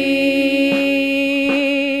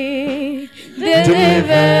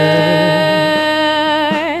 delivered,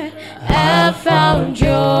 I found joy.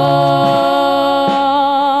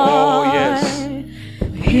 Oh, yes.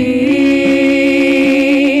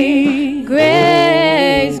 Peace,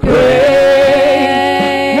 grace, grace,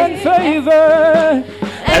 And favor.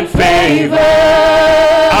 And favor.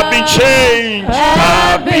 I've been changed.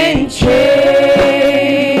 I've been changed.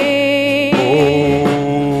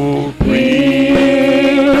 Oh, free.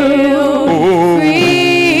 Healed, Oh, free,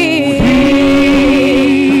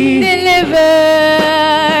 delivered,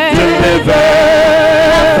 delivered.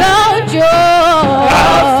 I found joy. I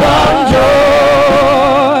found joy.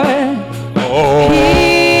 Oh,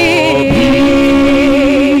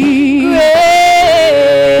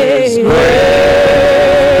 Peace, grace, grace.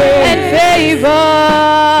 and favor.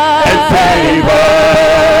 And favor.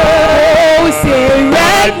 Oh, say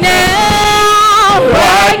right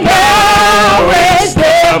now is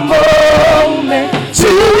the moment.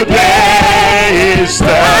 Today is the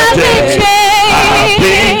I've been day. I've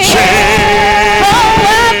been changed. Oh,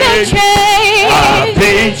 I've been changed. I've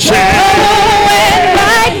been changed. Oh, changed. and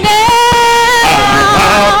right I've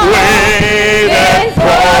now, waited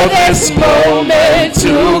for this moment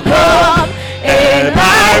to come, and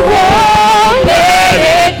I won't let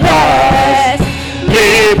it pass me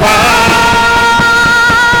by.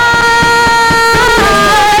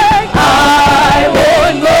 I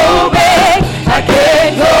won't go back. I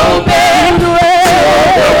can't go back to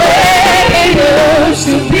the way it used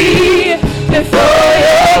to be before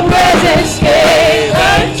your presence came.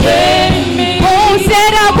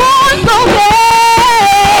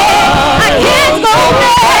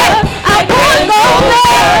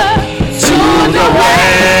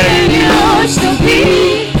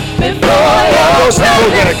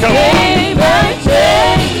 it. Come on.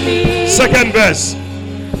 Second verse.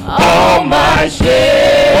 All my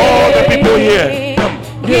shame. All the people here. Come.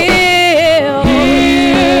 Heal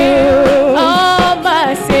all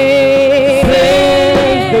my sins.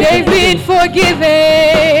 They've been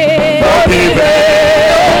forgiven. No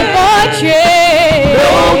more shame.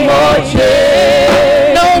 No more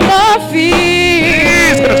shame. No more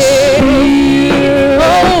fear.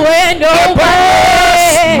 Oh, and oh,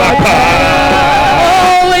 My God.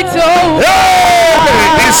 oh, it's over.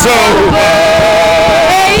 Hey, it's over.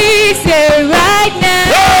 He said right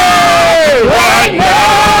now. Hey, right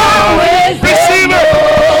now. is the Receive it.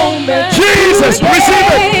 moment. Jesus, receive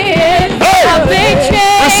it. Hey, Something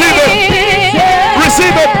changed. receive it.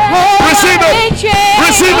 Receive it. Receive it.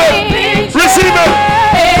 Receive it. Receive it.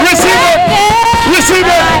 Receive it.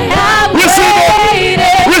 Receive it.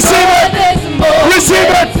 Receive it. Receive it.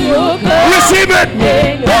 Receive it. Receive it.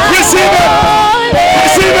 Receive it.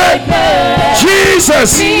 Receive it.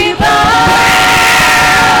 Jesus. Hey.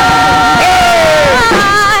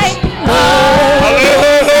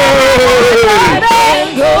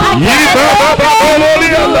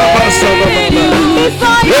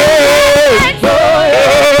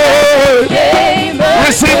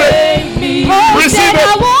 Receive it. Receive it.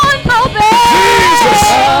 Jesus.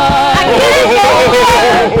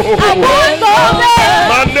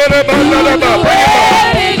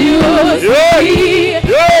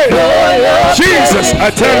 Jesus, I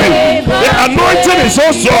tell you, the anointing is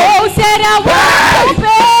so strong.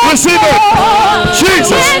 Receive it.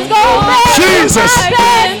 Jesus.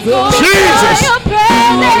 Jesus.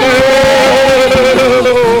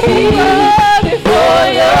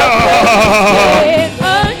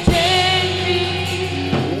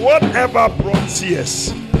 Whatever brought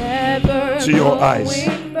tears to your eyes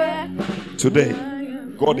today,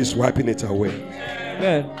 God is wiping it away.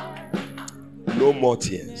 Amen. No more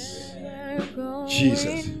tears.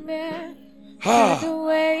 Jesus.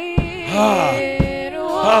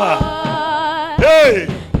 Hey,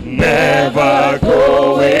 never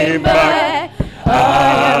going back.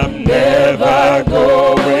 I'm never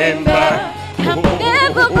going back.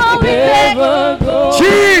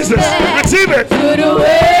 Jesus, receive it. Never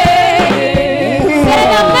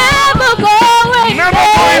going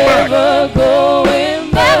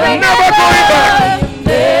back. Never going back.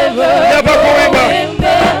 Never going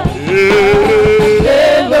back.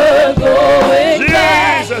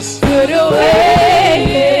 Jesus.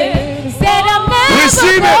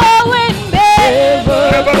 Receive it.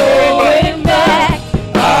 Never going back.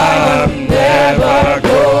 I'm never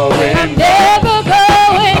going back.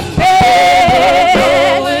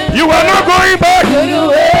 You are not going back to the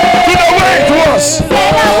way it was.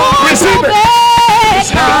 Receive it.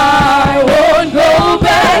 I won't go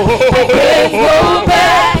back. I can't go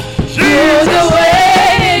back to the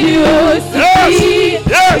way it used to be.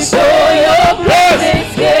 Yes. So your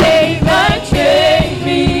presence came and changed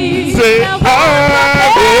me. Say, I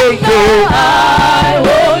won't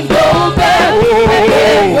go back. I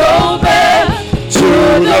can't go back to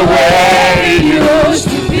the way it used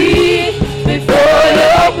to be. Before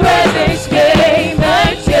your presence came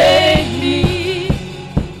and changed me.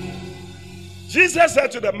 Jesus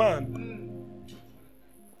said to the man,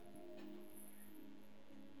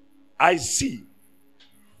 I see,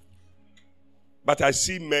 but I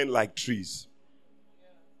see men like trees.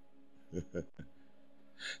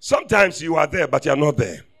 Sometimes you are there, but you are not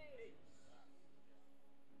there.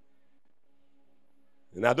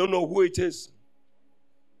 And I don't know who it is,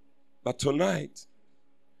 but tonight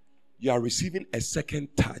you are receiving a second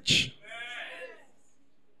touch.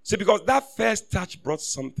 See, because that first touch brought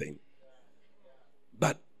something,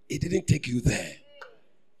 but it didn't take you there.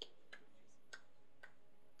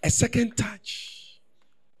 A second touch,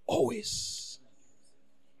 always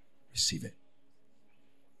receive it.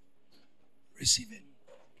 Receive it.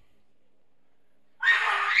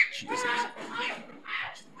 Jesus.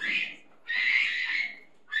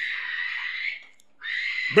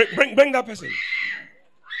 Bring that person.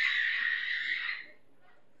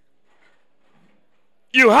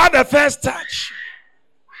 You had a first touch,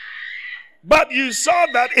 but you saw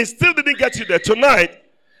that it still didn't get you there. Tonight,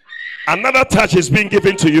 another touch is being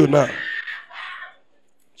given to you now.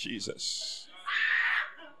 Jesus.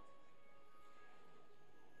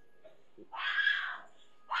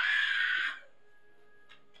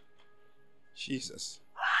 Jesus.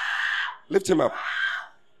 Lift him up.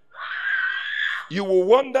 You will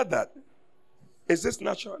wonder that. Is this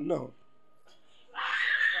natural? No.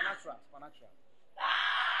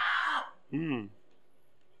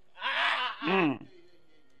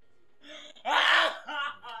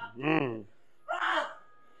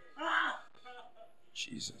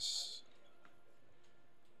 Jesus.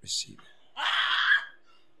 Receive it.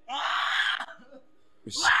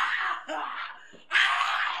 Receive it.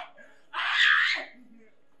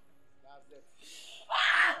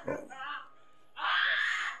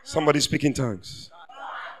 Somebody speak in tongues.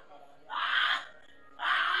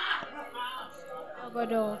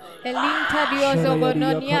 Elinta Dios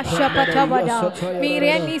ogononia shapatabada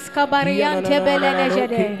mirenis kabariante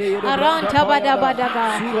belenejede aranta badabadaga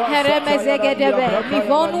heremezegedebe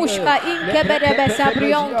mivonushka inkebedebe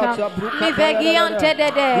sabrionta mivegiante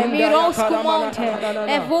dede miroskumonte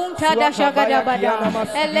evunta dashagadabada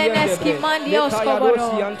eleneski mandios koboro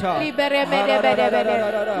liberemedebedebede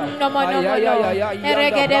nomonomono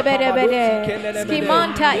eregedebedebede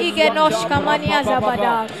skimanta igenoshka mania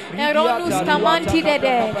zabada eronus kamanti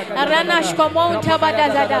dede aranash komonta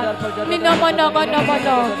badazada minomonogo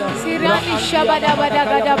nomono sirani shabada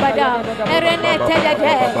bada bada erenete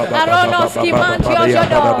dede aronos kimanti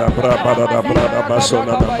ojodo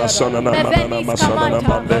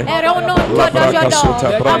erono todojodo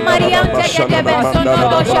amariante dede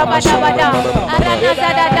sonodo shabada bada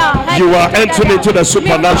aranazada. You are entering into the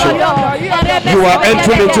supernatural. You are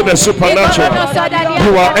entering into the supernatural.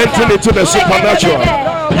 You are entering into the supernatural.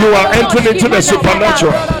 You are entering into the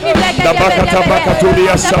supernatural. The bakata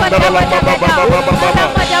bakaturia sandala la baba baba baba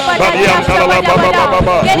badiantala la baba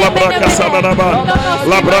baba la braka sandala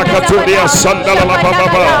la brakaturia sandala la baba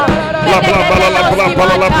baba la baba la baba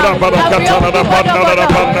la baba katana la banda la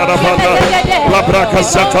banda la banda la braka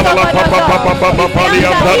sandala la baba baba baba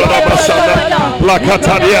badiantala la basanda la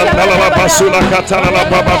kataria la basula katana la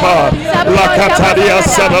baba la kataria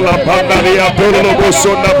sandala la banda ya dolo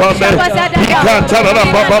bosona banda ikatana la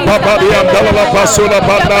baba baba diantala la basula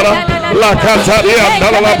banda la kataria la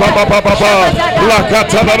baba baba la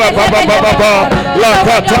katana la baba baba la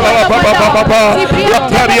katana la baba baba la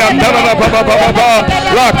kataria la baba baba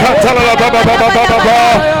la katana la baba baba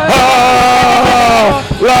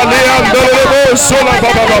la leandolo sola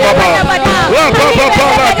baba baba la baba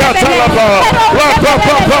la katana la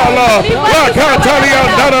baba la kataria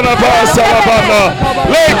la baba salabana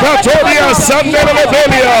le katoria sandela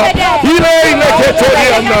lebelia ile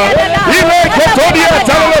katoria ile katoria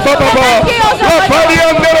tala baba la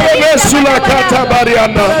pariandere mesula kata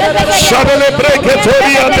bariana shabele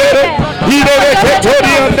breketoria ndere ile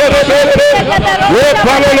katoria ndere bere le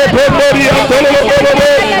palo le bomoria ndere bere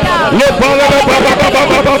le palo le baba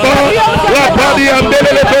baba la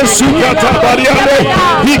pariandere le besuka tabariane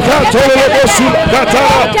ikatolo le besuka kata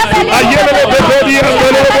ayele le bomoria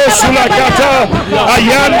ndere besula kata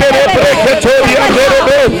ayandere breketoria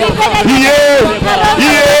ndere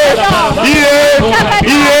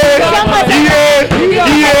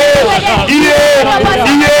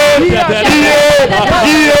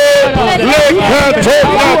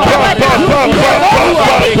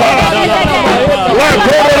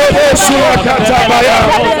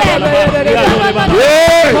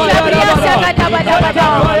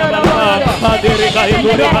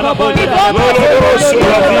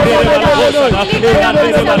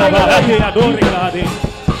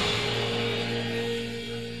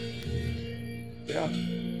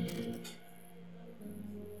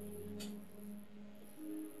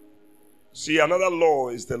See, another law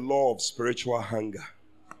is the law of spiritual hunger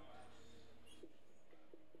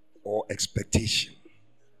or expectation.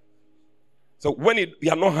 So when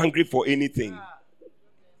you are not hungry for anything,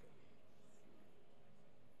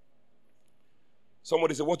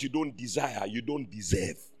 somebody said, what you don't desire, you don't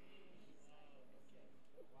deserve.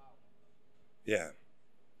 Yeah.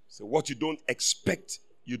 So what you don't expect,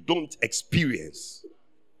 you don't experience.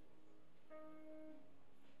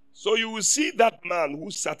 So you will see that man who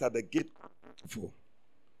sat at the gate.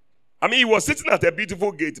 I mean, he was sitting at a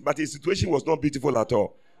beautiful gate, but his situation was not beautiful at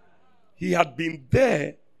all. He had been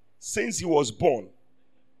there since he was born,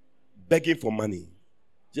 begging for money.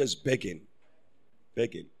 Just begging.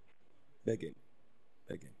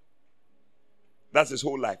 That's his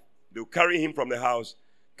whole life. They'll carry him from the house,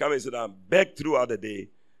 come and sit down, beg throughout the day,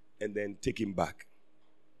 and then take him back.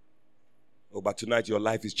 Oh, but tonight your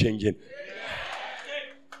life is changing.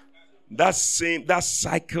 That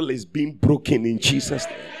cycle is being broken in Jesus'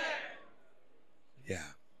 name. Yeah.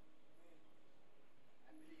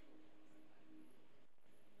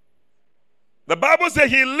 The Bible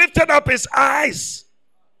says he lifted up his eyes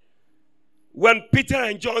when Peter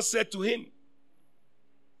and John said to him,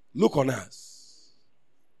 look on us.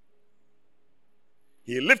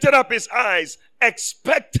 He lifted up his eyes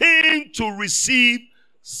expecting to receive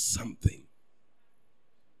something.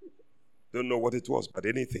 Don't know what it was, but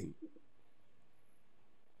anything.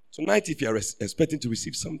 Tonight, if you are expecting to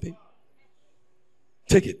receive something,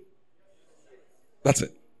 take it. That's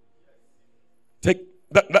it. Take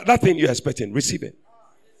that thing you're expecting. Receive it.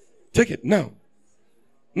 Take it now.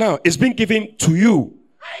 Now, it's been given to you.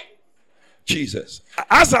 Jesus.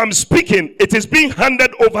 As I'm speaking, it is being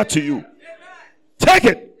handed over to you. Take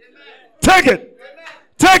it. Take it.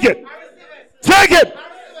 Take it. Take it.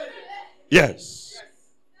 Yes.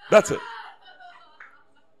 That's it.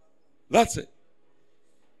 That's it.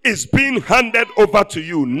 It's being handed over to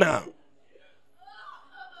you now.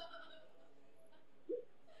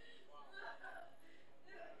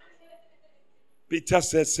 Peter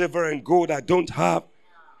said, silver and gold I don't have.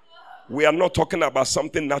 We are not talking about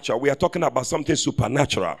something natural. We are talking about something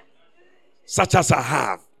supernatural. Such as I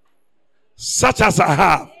have. Such as I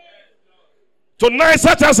have. Tonight,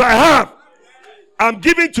 such as I have, I'm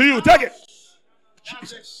giving to you. Take it.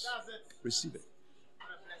 Jesus. Receive it.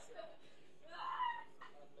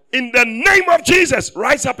 In the name of Jesus,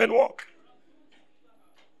 rise up and walk.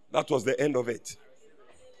 That was the end of it.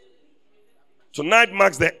 Tonight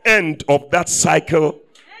marks the end of that cycle.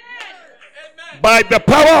 By the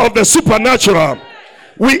power of the supernatural,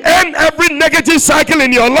 we end every negative cycle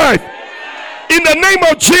in your life. In the name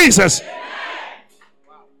of Jesus.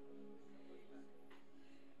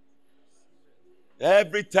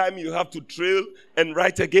 Every time you have to trail and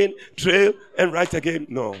write again, trail and write again.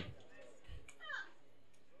 No.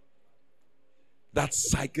 That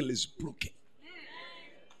cycle is broken.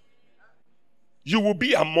 You will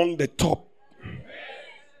be among the top.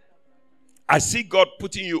 I see God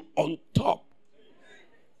putting you on top.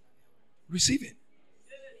 Receive it.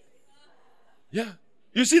 Yeah.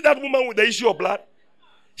 You see that woman with the issue of blood?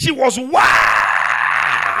 She was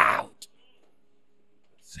wild.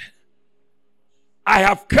 I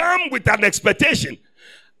have come with an expectation.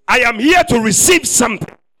 I am here to receive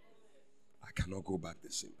something. I cannot go back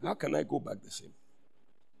the same. How can I go back the same?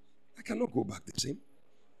 I cannot go back the same.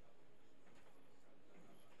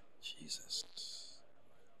 Jesus.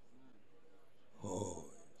 Oh,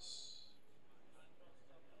 yes.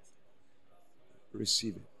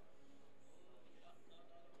 Receive it.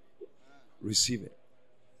 Receive it.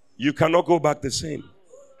 You cannot go back the same.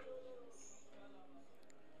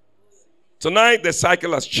 Tonight, the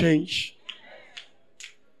cycle has changed.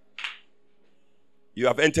 You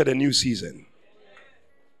have entered a new season.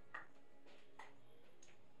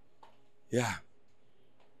 Yeah.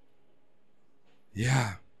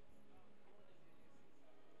 Yeah.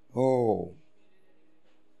 Oh.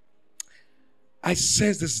 I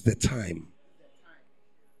sense this is the time.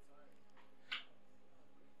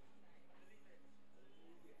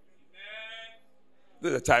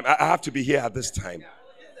 This is the time. I have to be here at this time.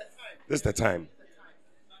 This is the time.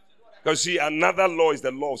 Because see, another law is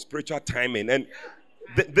the law of spiritual timing. And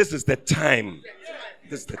this is the time.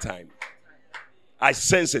 This is the time. I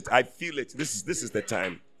sense it. I feel it. This is the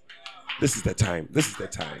time. This is the time. This is the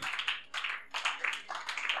time.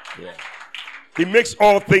 Yeah. He makes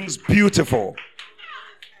all things beautiful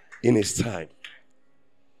in his time.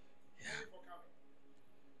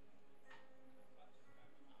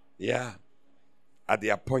 Yeah. At the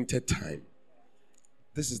appointed time.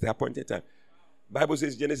 This is the appointed time. Bible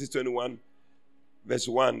says, Genesis 21, verse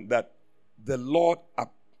 1, that the Lord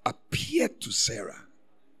appeared to Sarah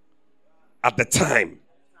at the time.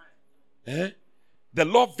 The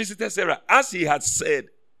Lord visited Sarah as he had said,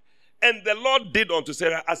 and the Lord did unto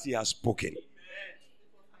Sarah as he had spoken.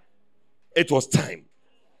 It was time.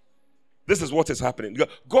 This is what is happening.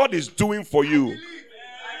 God is doing for you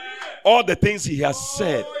all the things he has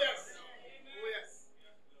said.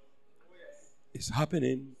 It's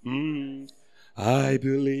happening. I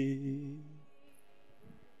believe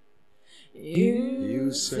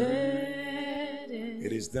you said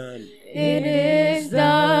it is done. It is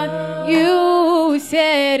done. You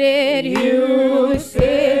said it. You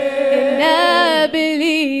said, and I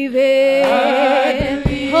believe it.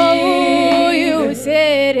 Oh, you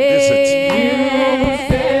said it.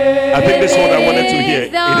 I think this one I wanted to hear. It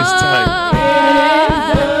is time.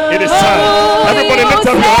 It is time. Everybody lift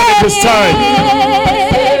up your hand. It is time.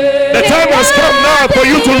 The time has come now for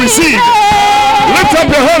you to receive. Lift up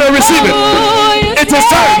your hand and receive it. It is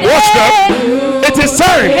time. Watch that. It is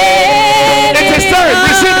time. It is time.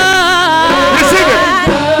 Receive it. Receive it.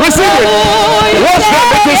 Receive it. Watch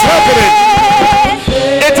that. It is happening.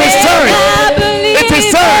 It is time. It is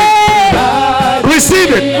time.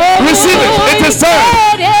 Receive it. Receive it. It is time.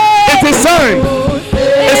 It is time.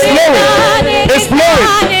 It's flowing. It's flowing.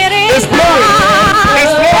 It's flowing.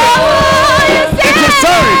 It's flowing. It is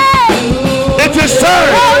time. It is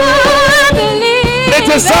time. It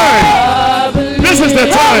is time. This is the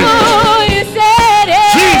time.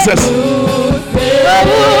 Jesus.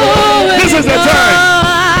 This is the time.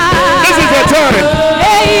 This is the time.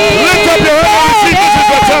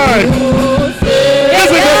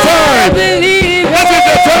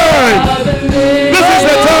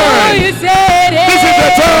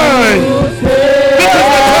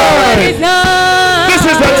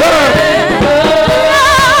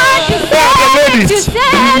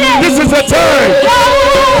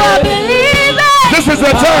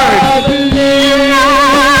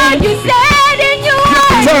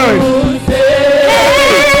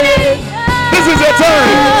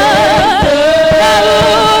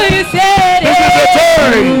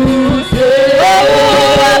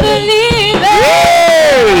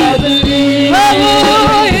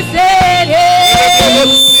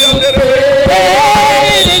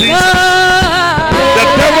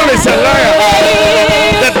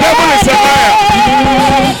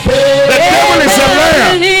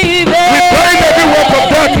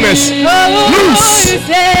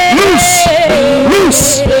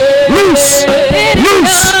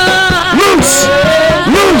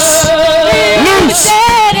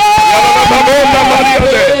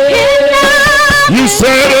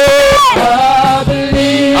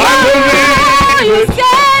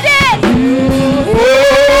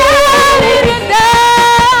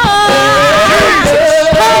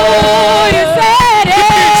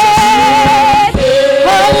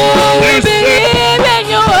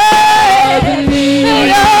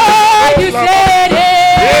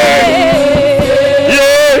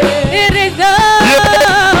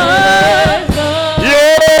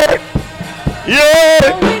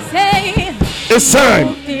 It's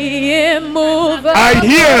time. The immovable. I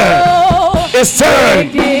hear. It's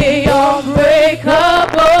time. The unbreakable.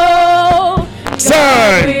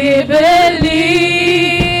 Time. We believe.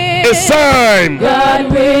 It's time. God,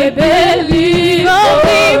 we believe.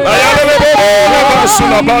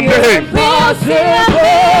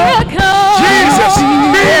 Jesus.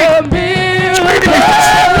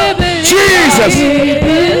 Jesus.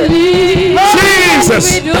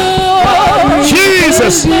 Jesus.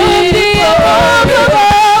 Jesus. Jesus.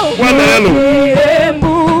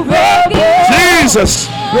 Jesus.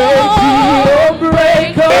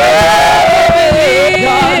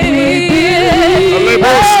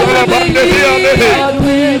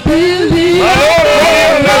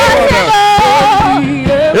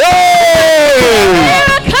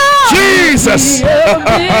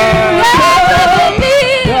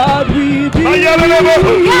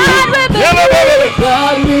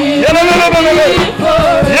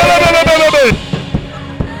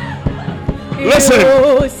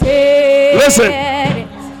 Listen.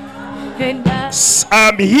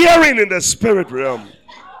 I'm hearing in the spirit realm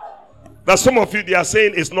that some of you, they are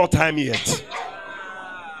saying it's not time yet.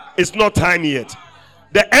 It's not time yet.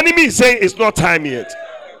 The enemy is saying it's not time yet.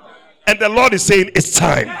 And the Lord is saying it's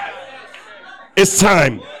time. It's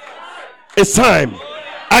time. It's time.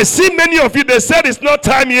 I see many of you, they said it's not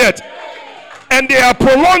time yet. And they are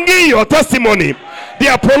prolonging your testimony. They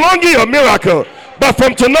are prolonging your miracle. But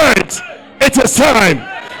from tonight, it is time.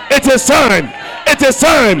 It is time. It is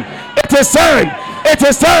time. It is time. It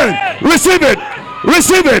is time. Receive it.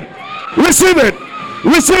 Receive it. Receive it.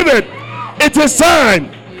 Receive it. It is time.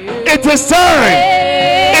 It is time.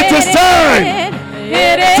 It is time.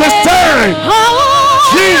 It is time.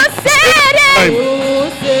 Jesus.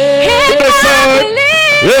 It is time.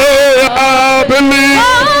 Yeah, I believe.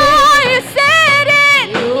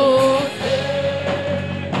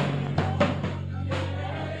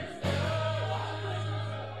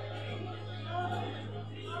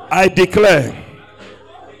 I declare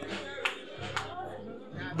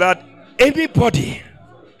that anybody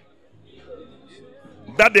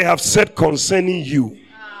that they have said concerning you,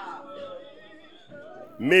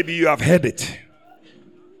 maybe you have heard it,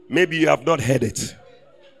 maybe you have not heard it,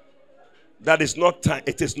 that is not time,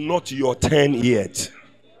 it is not your turn yet.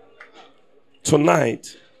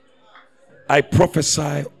 Tonight, I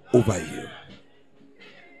prophesy over you,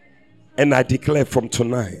 and I declare from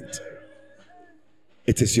tonight,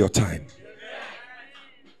 it is your time.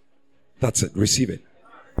 That's it. Receive it.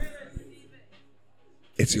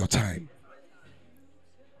 It's your time.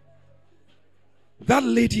 That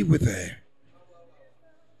lady with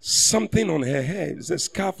something on her head. It's a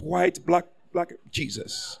scarf, white, black,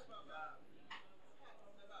 Jesus.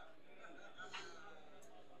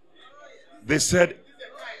 They said,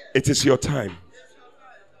 it is your time.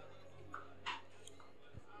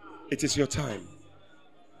 It is your time.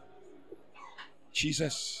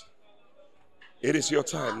 Jesus, it is your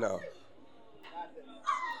time now.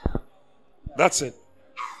 That's it.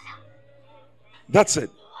 That's it.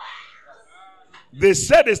 They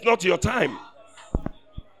said it's not your time.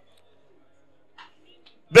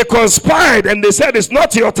 They conspired and they said it's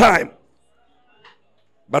not your time.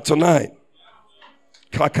 But tonight,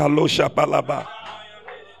 Kakalosha Balaba.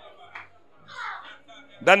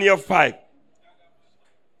 Daniel 5.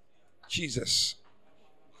 Jesus.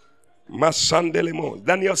 Masandelemo.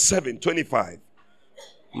 Daniel 7:25.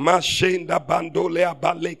 Mashenda bandolea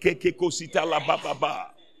baleke kekosita la bababa.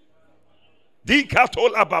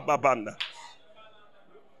 Dikatola bababanda.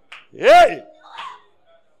 Hey!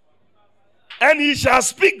 And he shall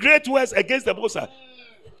speak great words against the Most High,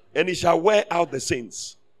 and he shall wear out the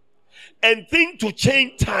saints, and think to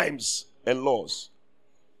change times and laws,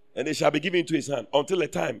 and they shall be given into his hand until a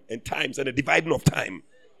time and times and a dividing of time.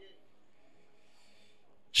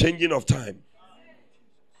 Changing of time.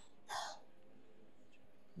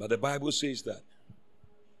 But the Bible says that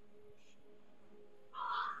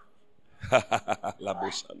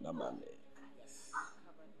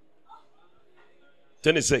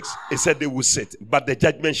 26. It said they will sit, but the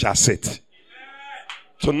judgment shall sit.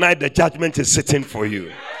 Tonight the judgment is sitting for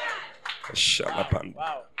you.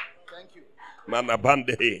 Wow. Thank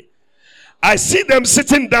you. I see them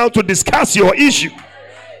sitting down to discuss your issue.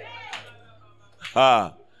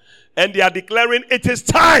 And they are declaring it is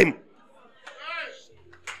time.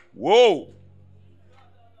 Whoa.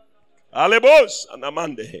 Alebos and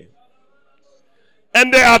Amande.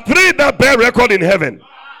 And there are three that bear record in heaven: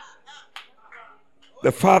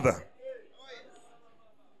 the Father,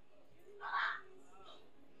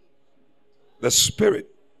 the Spirit,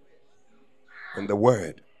 and the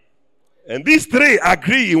Word. And these three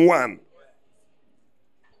agree in one.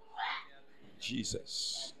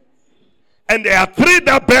 Jesus. And there are 3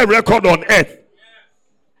 that bear record on earth.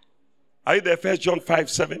 Are you there? 1 John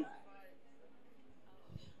 5:7?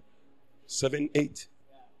 7:8.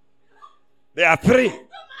 There are 3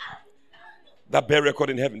 that bear record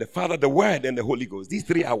in heaven: the Father, the Word, and the Holy Ghost. These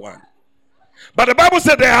 3 are one. But the Bible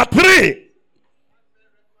said there are 3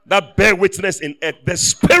 that bear witness in earth: the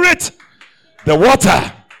Spirit, the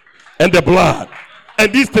water, and the blood.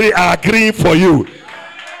 And these 3 are agreeing for you.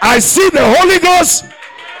 I see the Holy Ghost,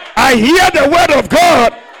 I hear the word of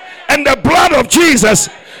God, and the blood of Jesus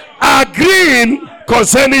agreeing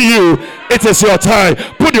concerning you. It is your time.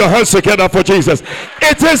 Put your hands together for Jesus.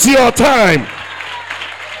 It is your time.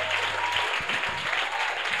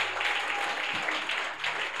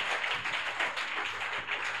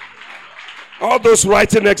 All those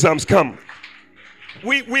writing exams come.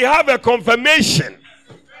 We have a confirmation.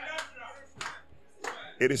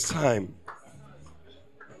 It is time.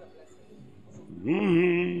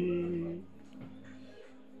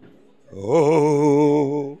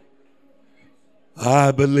 Oh,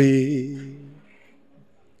 I believe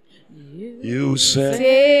you said.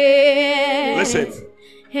 Listen,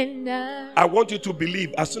 I want you to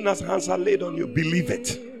believe. As soon as hands are laid on you, believe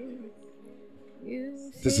it.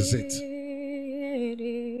 This is it.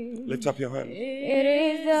 Lift up your hand. It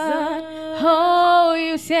is done. Oh,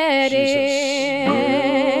 you said Jesus.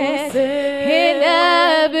 it. And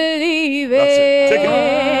I believe it. That's it.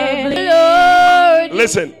 Take it. Lord.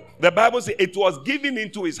 Listen, the Bible says it was given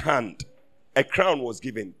into his hand. A crown was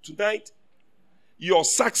given. Tonight, your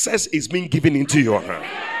success is being given into your hand.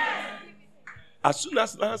 As soon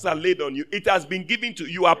as hands are laid on you, it has been given to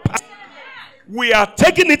you. We are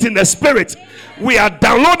taking it in the spirit. We are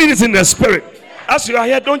downloading it in the spirit. As you are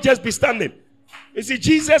here, don't just be standing. You see,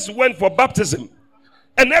 Jesus went for baptism.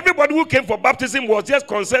 And everybody who came for baptism was just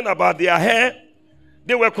concerned about their hair.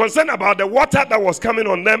 They were concerned about the water that was coming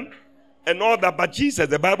on them and all that. But Jesus,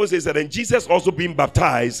 the Bible says that, and Jesus also being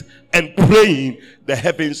baptized and praying, the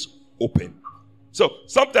heavens open. So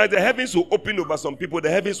sometimes the heavens will open over some people.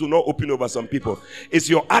 The heavens will not open over some people. It's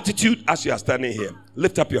your attitude as you are standing here.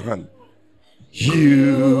 Lift up your hand.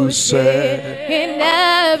 You said, And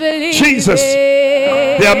I believe Jesus.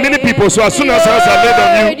 it. There are many people, so as soon as hands are laid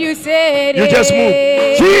on you, you said you just move.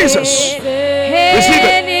 Jesus. Receive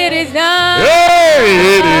it. And it is done. Hey,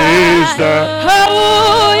 it is done.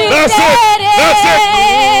 Oh, you That's said it. That's it.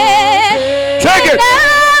 Take it. And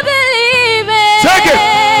I believe it. Take it.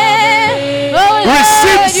 Oh, Lord,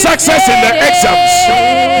 Receive you success in the said exams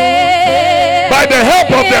it. by the help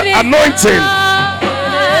of the It is anointing, done.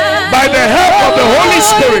 by the help of the Holy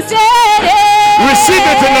Oh, Spirit. you said it. Receive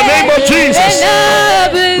it in the name of Jesus. And I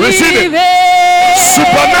believe Receive it. it.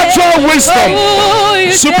 Supernatural wisdom, Oh,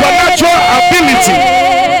 you supernatural said ability.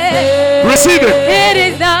 it. Receive it. It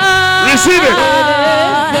is done. Receive it.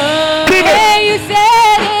 Receive it. Hey, you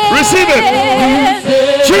said it. Receive it.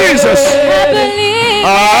 Jesus. I believe.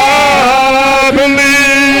 I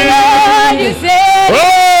believe. Lord, you said Oh!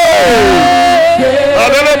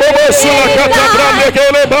 Alele bobo sula kata brande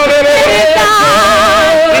kele balele.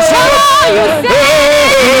 Receive it.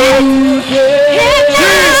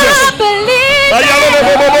 Jesus. Ayalele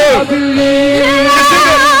bobo bobo.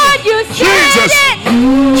 Lord, you said Jesus. it.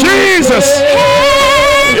 Jesus.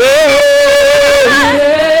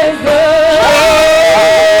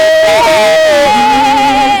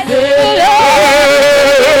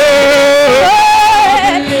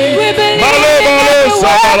 We believe in our lives.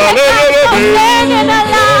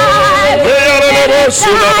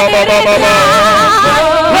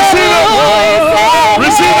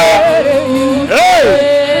 Receive it. Hey.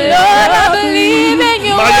 Lord, I believe in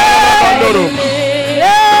you.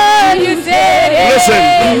 Lord, you said it. Listen.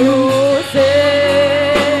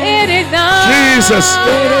 It is done. Jesus. Oh,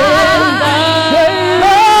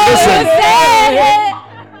 Listen. you said it.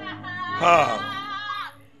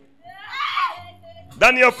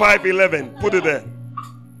 Daniel 5:11. Put it there.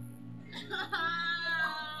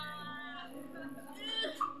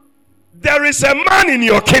 There is a man in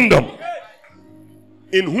your kingdom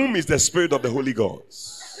in whom is the Spirit of the Holy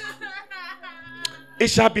Ghost. It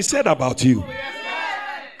shall be said about you.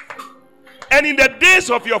 And in the days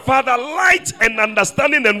of your father, light and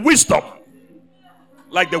understanding and wisdom,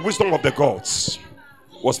 like the wisdom of the gods,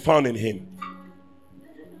 was found in him.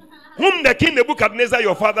 Whom the king Nebuchadnezzar,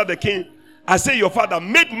 your father, the king, I say your father,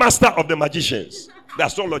 made master of the magicians, the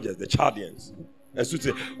astrologers, the Chaldeans. And so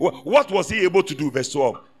say, what was he able to do? Verse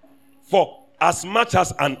 12. For as much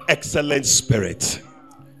as an excellent spirit.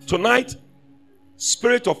 Tonight,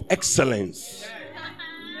 spirit of excellence.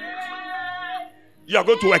 You are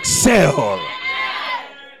going to excel.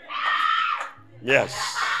 Yes.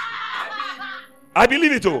 I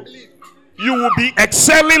believe it all. You will be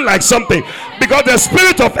excelling like something, because the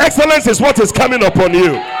spirit of excellence is what is coming upon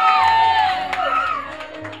you.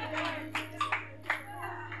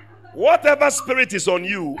 Whatever spirit is on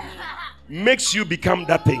you makes you become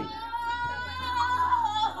that thing.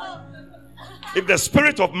 If the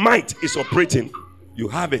spirit of might is operating, you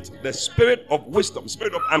have it. The spirit of wisdom,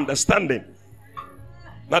 spirit of understanding.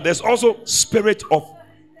 Now there's also spirit of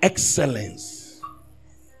excellence.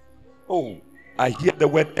 Oh, I hear the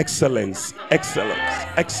word excellence, excellence,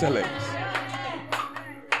 excellence.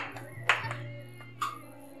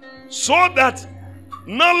 So that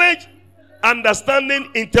knowledge, understanding,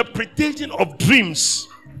 interpretation of dreams,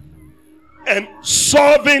 and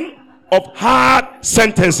solving of hard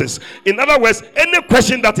sentences. In other words, any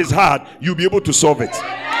question that is hard, you'll be able to solve it.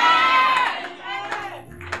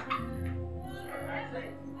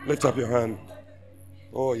 Lift up your hand.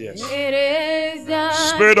 Oh, yes. It is done.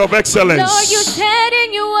 Spirit of excellence. Lord, you said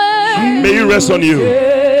in your word. May you rest on you.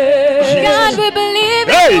 God, we believe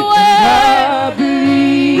in Hey. your word.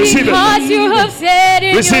 Receive Because it. you have said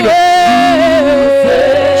in Receive your it.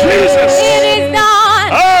 word. Jesus. It is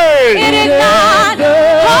done. Hey. It is done.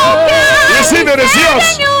 Oh, God. Receive it. It's you said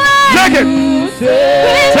yours. in your word. Take it. We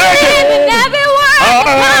Take it. believe in every word that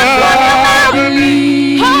comes from your mouth.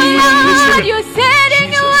 Oh, Lord, you said in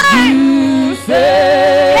your word.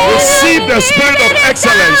 Receive the spirit of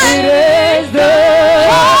excellence.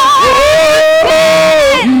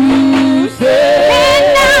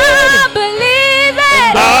 And I believe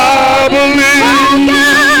it. I believe. Oh,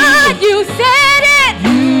 God, you said it.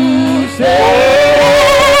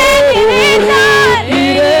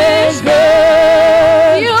 It is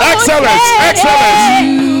done. You Excellence, said excellence,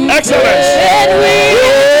 it. excellence. And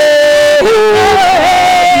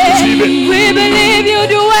Receive it. we believe you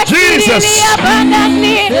do Jesus. exceedingly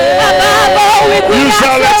abundantly above all we could You ask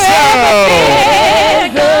shall or excel. ever think.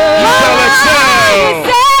 You shall excel. You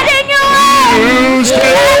said in your word. You shall- We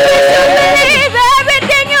believe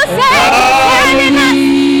everything you said concerning us. We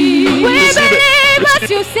Receive it. believe what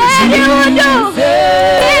you said you would do.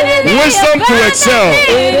 Exceedingly Wisdom to excel.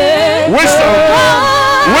 abundantly. Wisdom. Oh,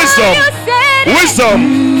 Wisdom. you said it. Wisdom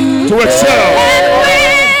to excel. And we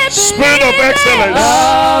Spirit of believe excellence. it.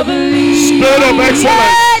 Spirit of excellence.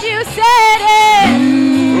 God, you said it.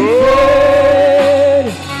 Oh.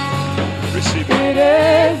 Receive it.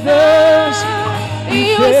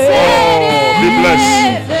 You said it. Be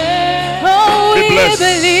blessed. Oh, Be we blessed.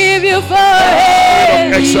 believe you for Spirit of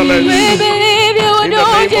it. excellence. We believe you In the do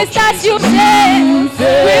name of just as you Jesus. said.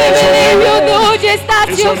 We believe you do just as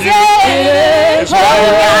It's you on you. said. It's Oh on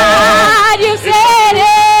you. God, you said it.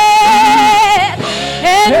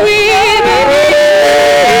 And we believe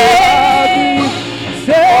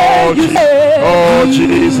Oh, oh,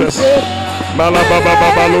 Jesus. Malababa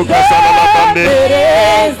baba luka salalabande.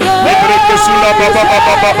 Libreke sula baba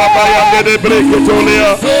baba baba yande de breke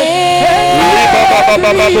tolia. Liba baba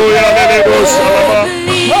baba boya de bo salama.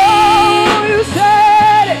 Oh,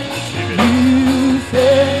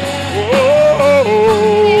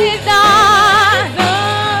 it is done.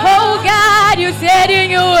 Oh God, you said in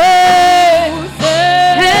your word.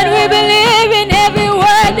 And we believe in every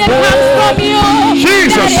word that comes from you.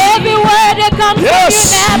 Jesus. That every word that comes Yes. from you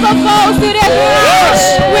never goes to the ground Yes.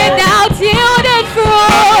 without yielding fruit.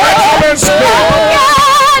 excellent spirit. Oh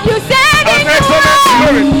God, you said an in your excellent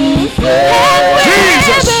spirit. and we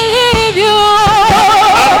Jesus. believe you. An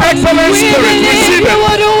excellent We spirit. believe Receive you it.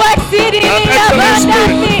 will do exceedingly An excellent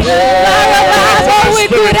abundantly. spirit. Above all we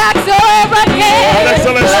Spirit. could ask or ever think. An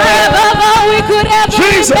excellent spirit. Above all we could ever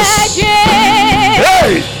Jesus. imagine.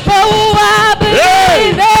 Hey. Oh, I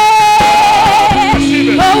believe it. Receive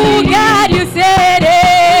it. Oh, God, you said it.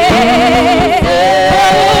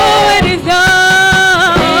 Oh, it is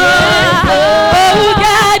done. Oh,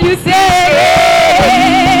 God, you said it.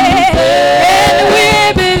 And we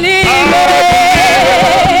believe it.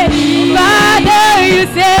 Father, you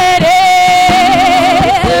said it.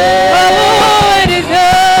 Oh, it is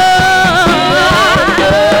done.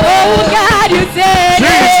 Oh, God, you said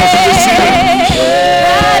Jesus, receive it.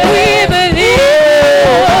 God, we believe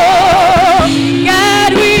you.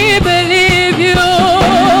 God, we believe you.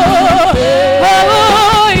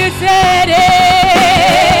 Oh, you said it.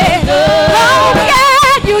 Oh,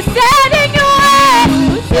 God, you said in your word.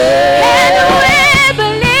 And we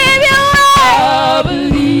believe you.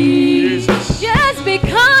 Jesus. Just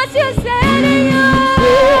because you said in your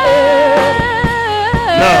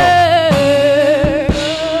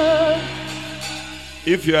word.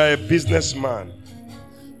 If you are a businessman,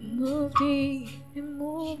 Move the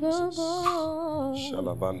immovable.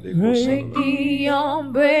 Shalabande Break Kosala. the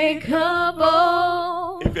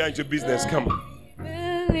unbreakable. If you are into business, come.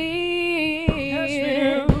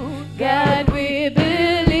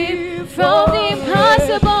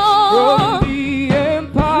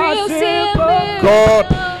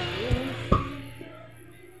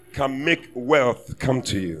 can make wealth come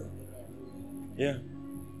to you. Yeah.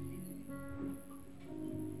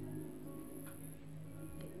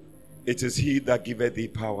 It is he that giveth thee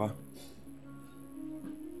power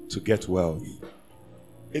to get wealth.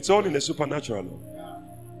 It's all in the supernatural.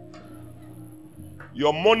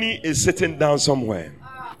 Your money is sitting down somewhere.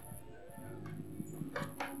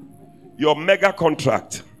 Your mega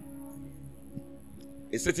contract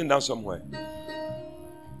is sitting down somewhere.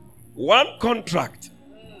 One contract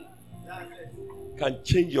can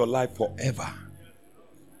change your life forever.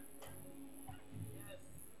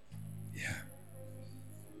 Yeah.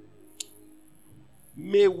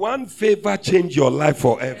 May one favor change your life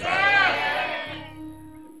forever.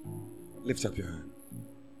 Lift up your hand.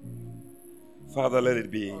 Father, let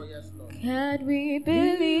it be. God, we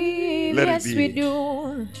believe. Let it Yes, be. we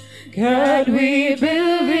do. God, we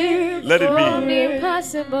believe. Let it be. From the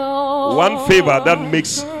impossible. One favor that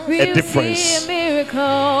makes We'll a difference. See a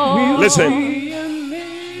miracle.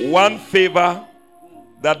 Listen, one favor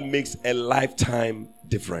that makes a lifetime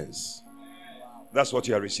difference. That's what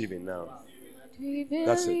you are receiving now.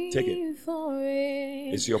 That's it. Take it.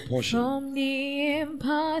 It's your portion. From the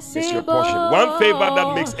impossible. It's your portion. One favor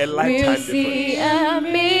that makes a lifetime see difference. a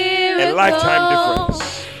miracle. A lifetime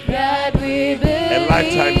difference. God, we believe. A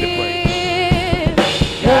lifetime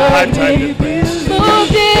difference. A lifetime difference. Move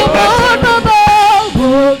the immovable.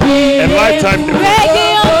 Move the A lifetime difference. break the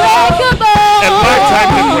unbreakable. A lifetime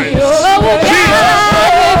difference. God,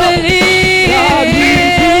 we believe. God, we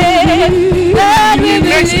It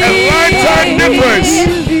makes a lifetime difference.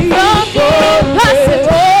 From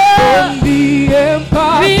the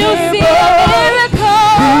impossible. We'll see a miracle.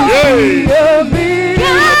 Yay. God,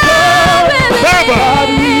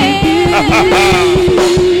 we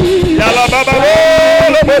believe. Yala baba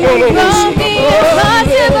From the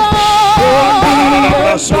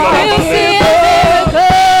impossible. We'll see a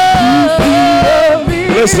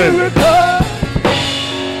miracle. Listen.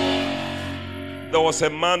 There was a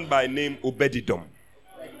man by name Obed-Edom.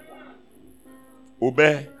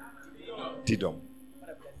 Obed-Edom.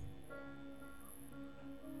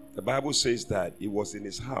 The Bible says that he was in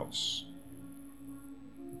his house.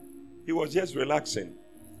 He was just relaxing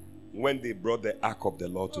when they brought the ark of the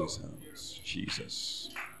Lord to his house. Jesus.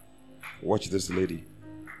 Watch this lady.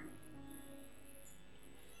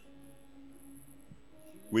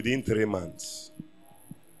 Within 3 months,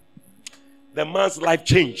 the man's life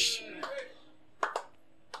changed.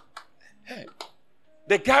 Hey,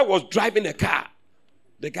 the guy was driving a car.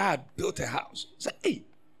 The guy had built a house. Say, hey,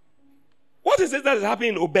 what is it that is happening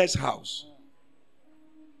in Obed's house?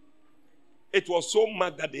 It was so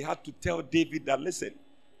mad that they had to tell David that, listen,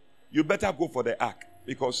 you better go for the ark,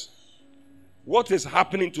 because what is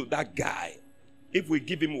happening to that guy, if we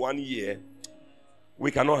give him 1 year,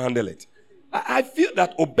 we cannot handle it. I feel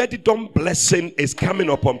that Obed-Edom blessing is coming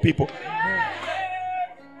upon people.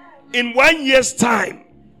 In 1 year's time.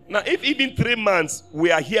 Now, if even 3 months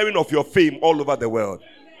we are hearing of your fame all over the world,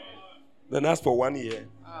 then ask for 1 year.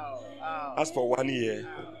 Ask for 1 year.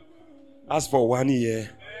 Ask for 1 year.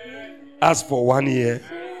 Ask for 1 year.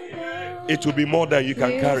 It will be more than you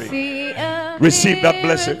can carry. Receive that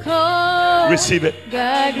blessing. Receive it.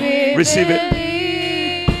 Receive it.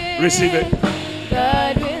 Receive it.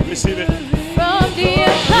 Receive it. From the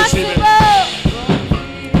Receive it. impossible,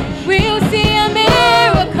 we'll see a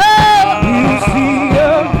miracle.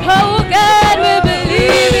 Oh God, we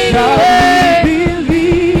believe in it.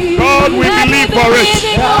 God, we believe for it.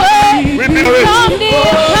 We believe for From it. the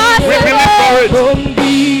We believe for it. impossible, We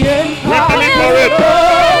believe for it.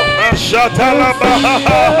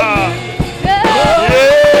 Mashatalabaha.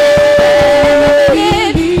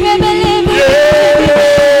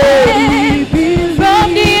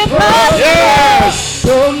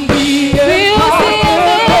 from the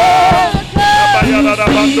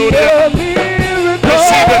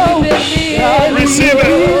impossible, Yes. we'll see a miracle. Receive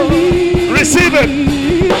it. Receive it.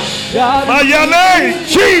 Mayale.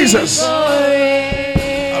 Jesus.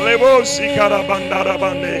 Alebo sikara bandara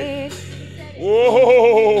bande.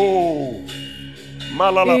 Oh.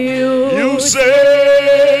 Malala. You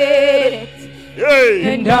said.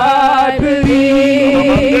 Yay. And I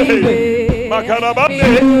believe it. Makarabande.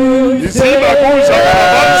 Isiba kuza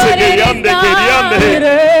karabanse keriande keriande.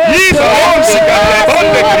 Yiba onsi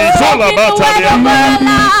karabande krizola batalia.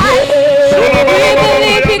 We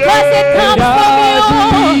believe because it comes from you.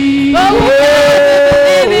 But we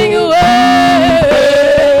can't believe you.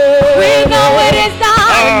 We know it is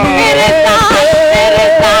done. It is done. It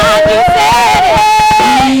is done. You said it.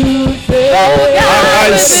 Oh God, I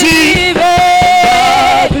see. believe it.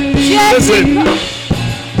 Yes, Listen.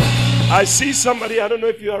 I see somebody, I don't know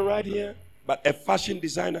if you are right here, But a fashion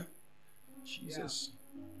designer, Jesus.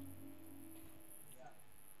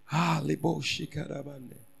 Lebo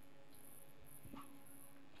shikarabande.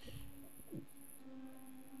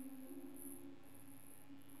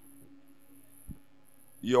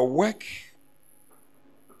 Your work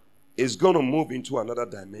is going to move into another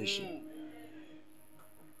dimension.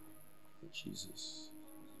 Jesus.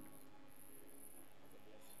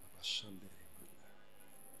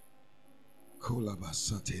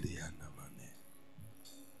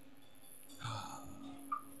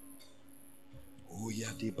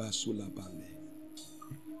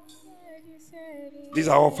 These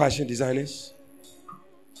are all fashion designers.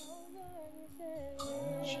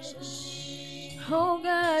 Oh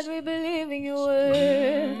God, we believe in your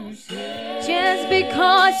word. Just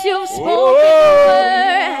because you've spoken your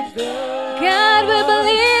word. God, we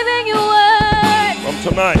believe in your word. From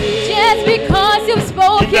tonight. Just because you've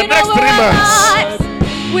spoken in the next 3 over our months,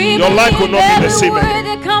 lives. We your life will not be the same word again.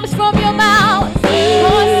 that comes from your mouth.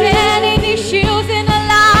 Concerning issues in our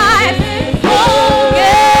lives. Oh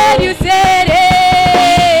God, you said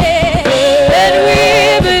it. And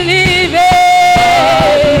we believe it.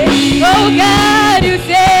 Oh God, you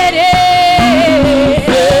said it.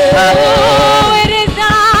 Oh, it is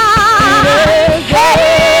done.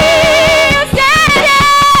 Hey, you said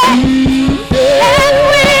it. And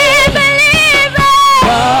we believe it.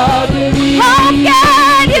 Oh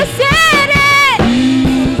God, you said it.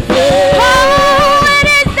 Oh, it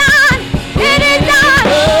is done. It is done.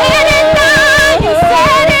 It is done. You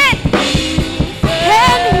said it.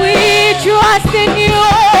 And we trust in you.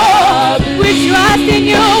 We trust in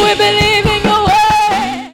you. We believe.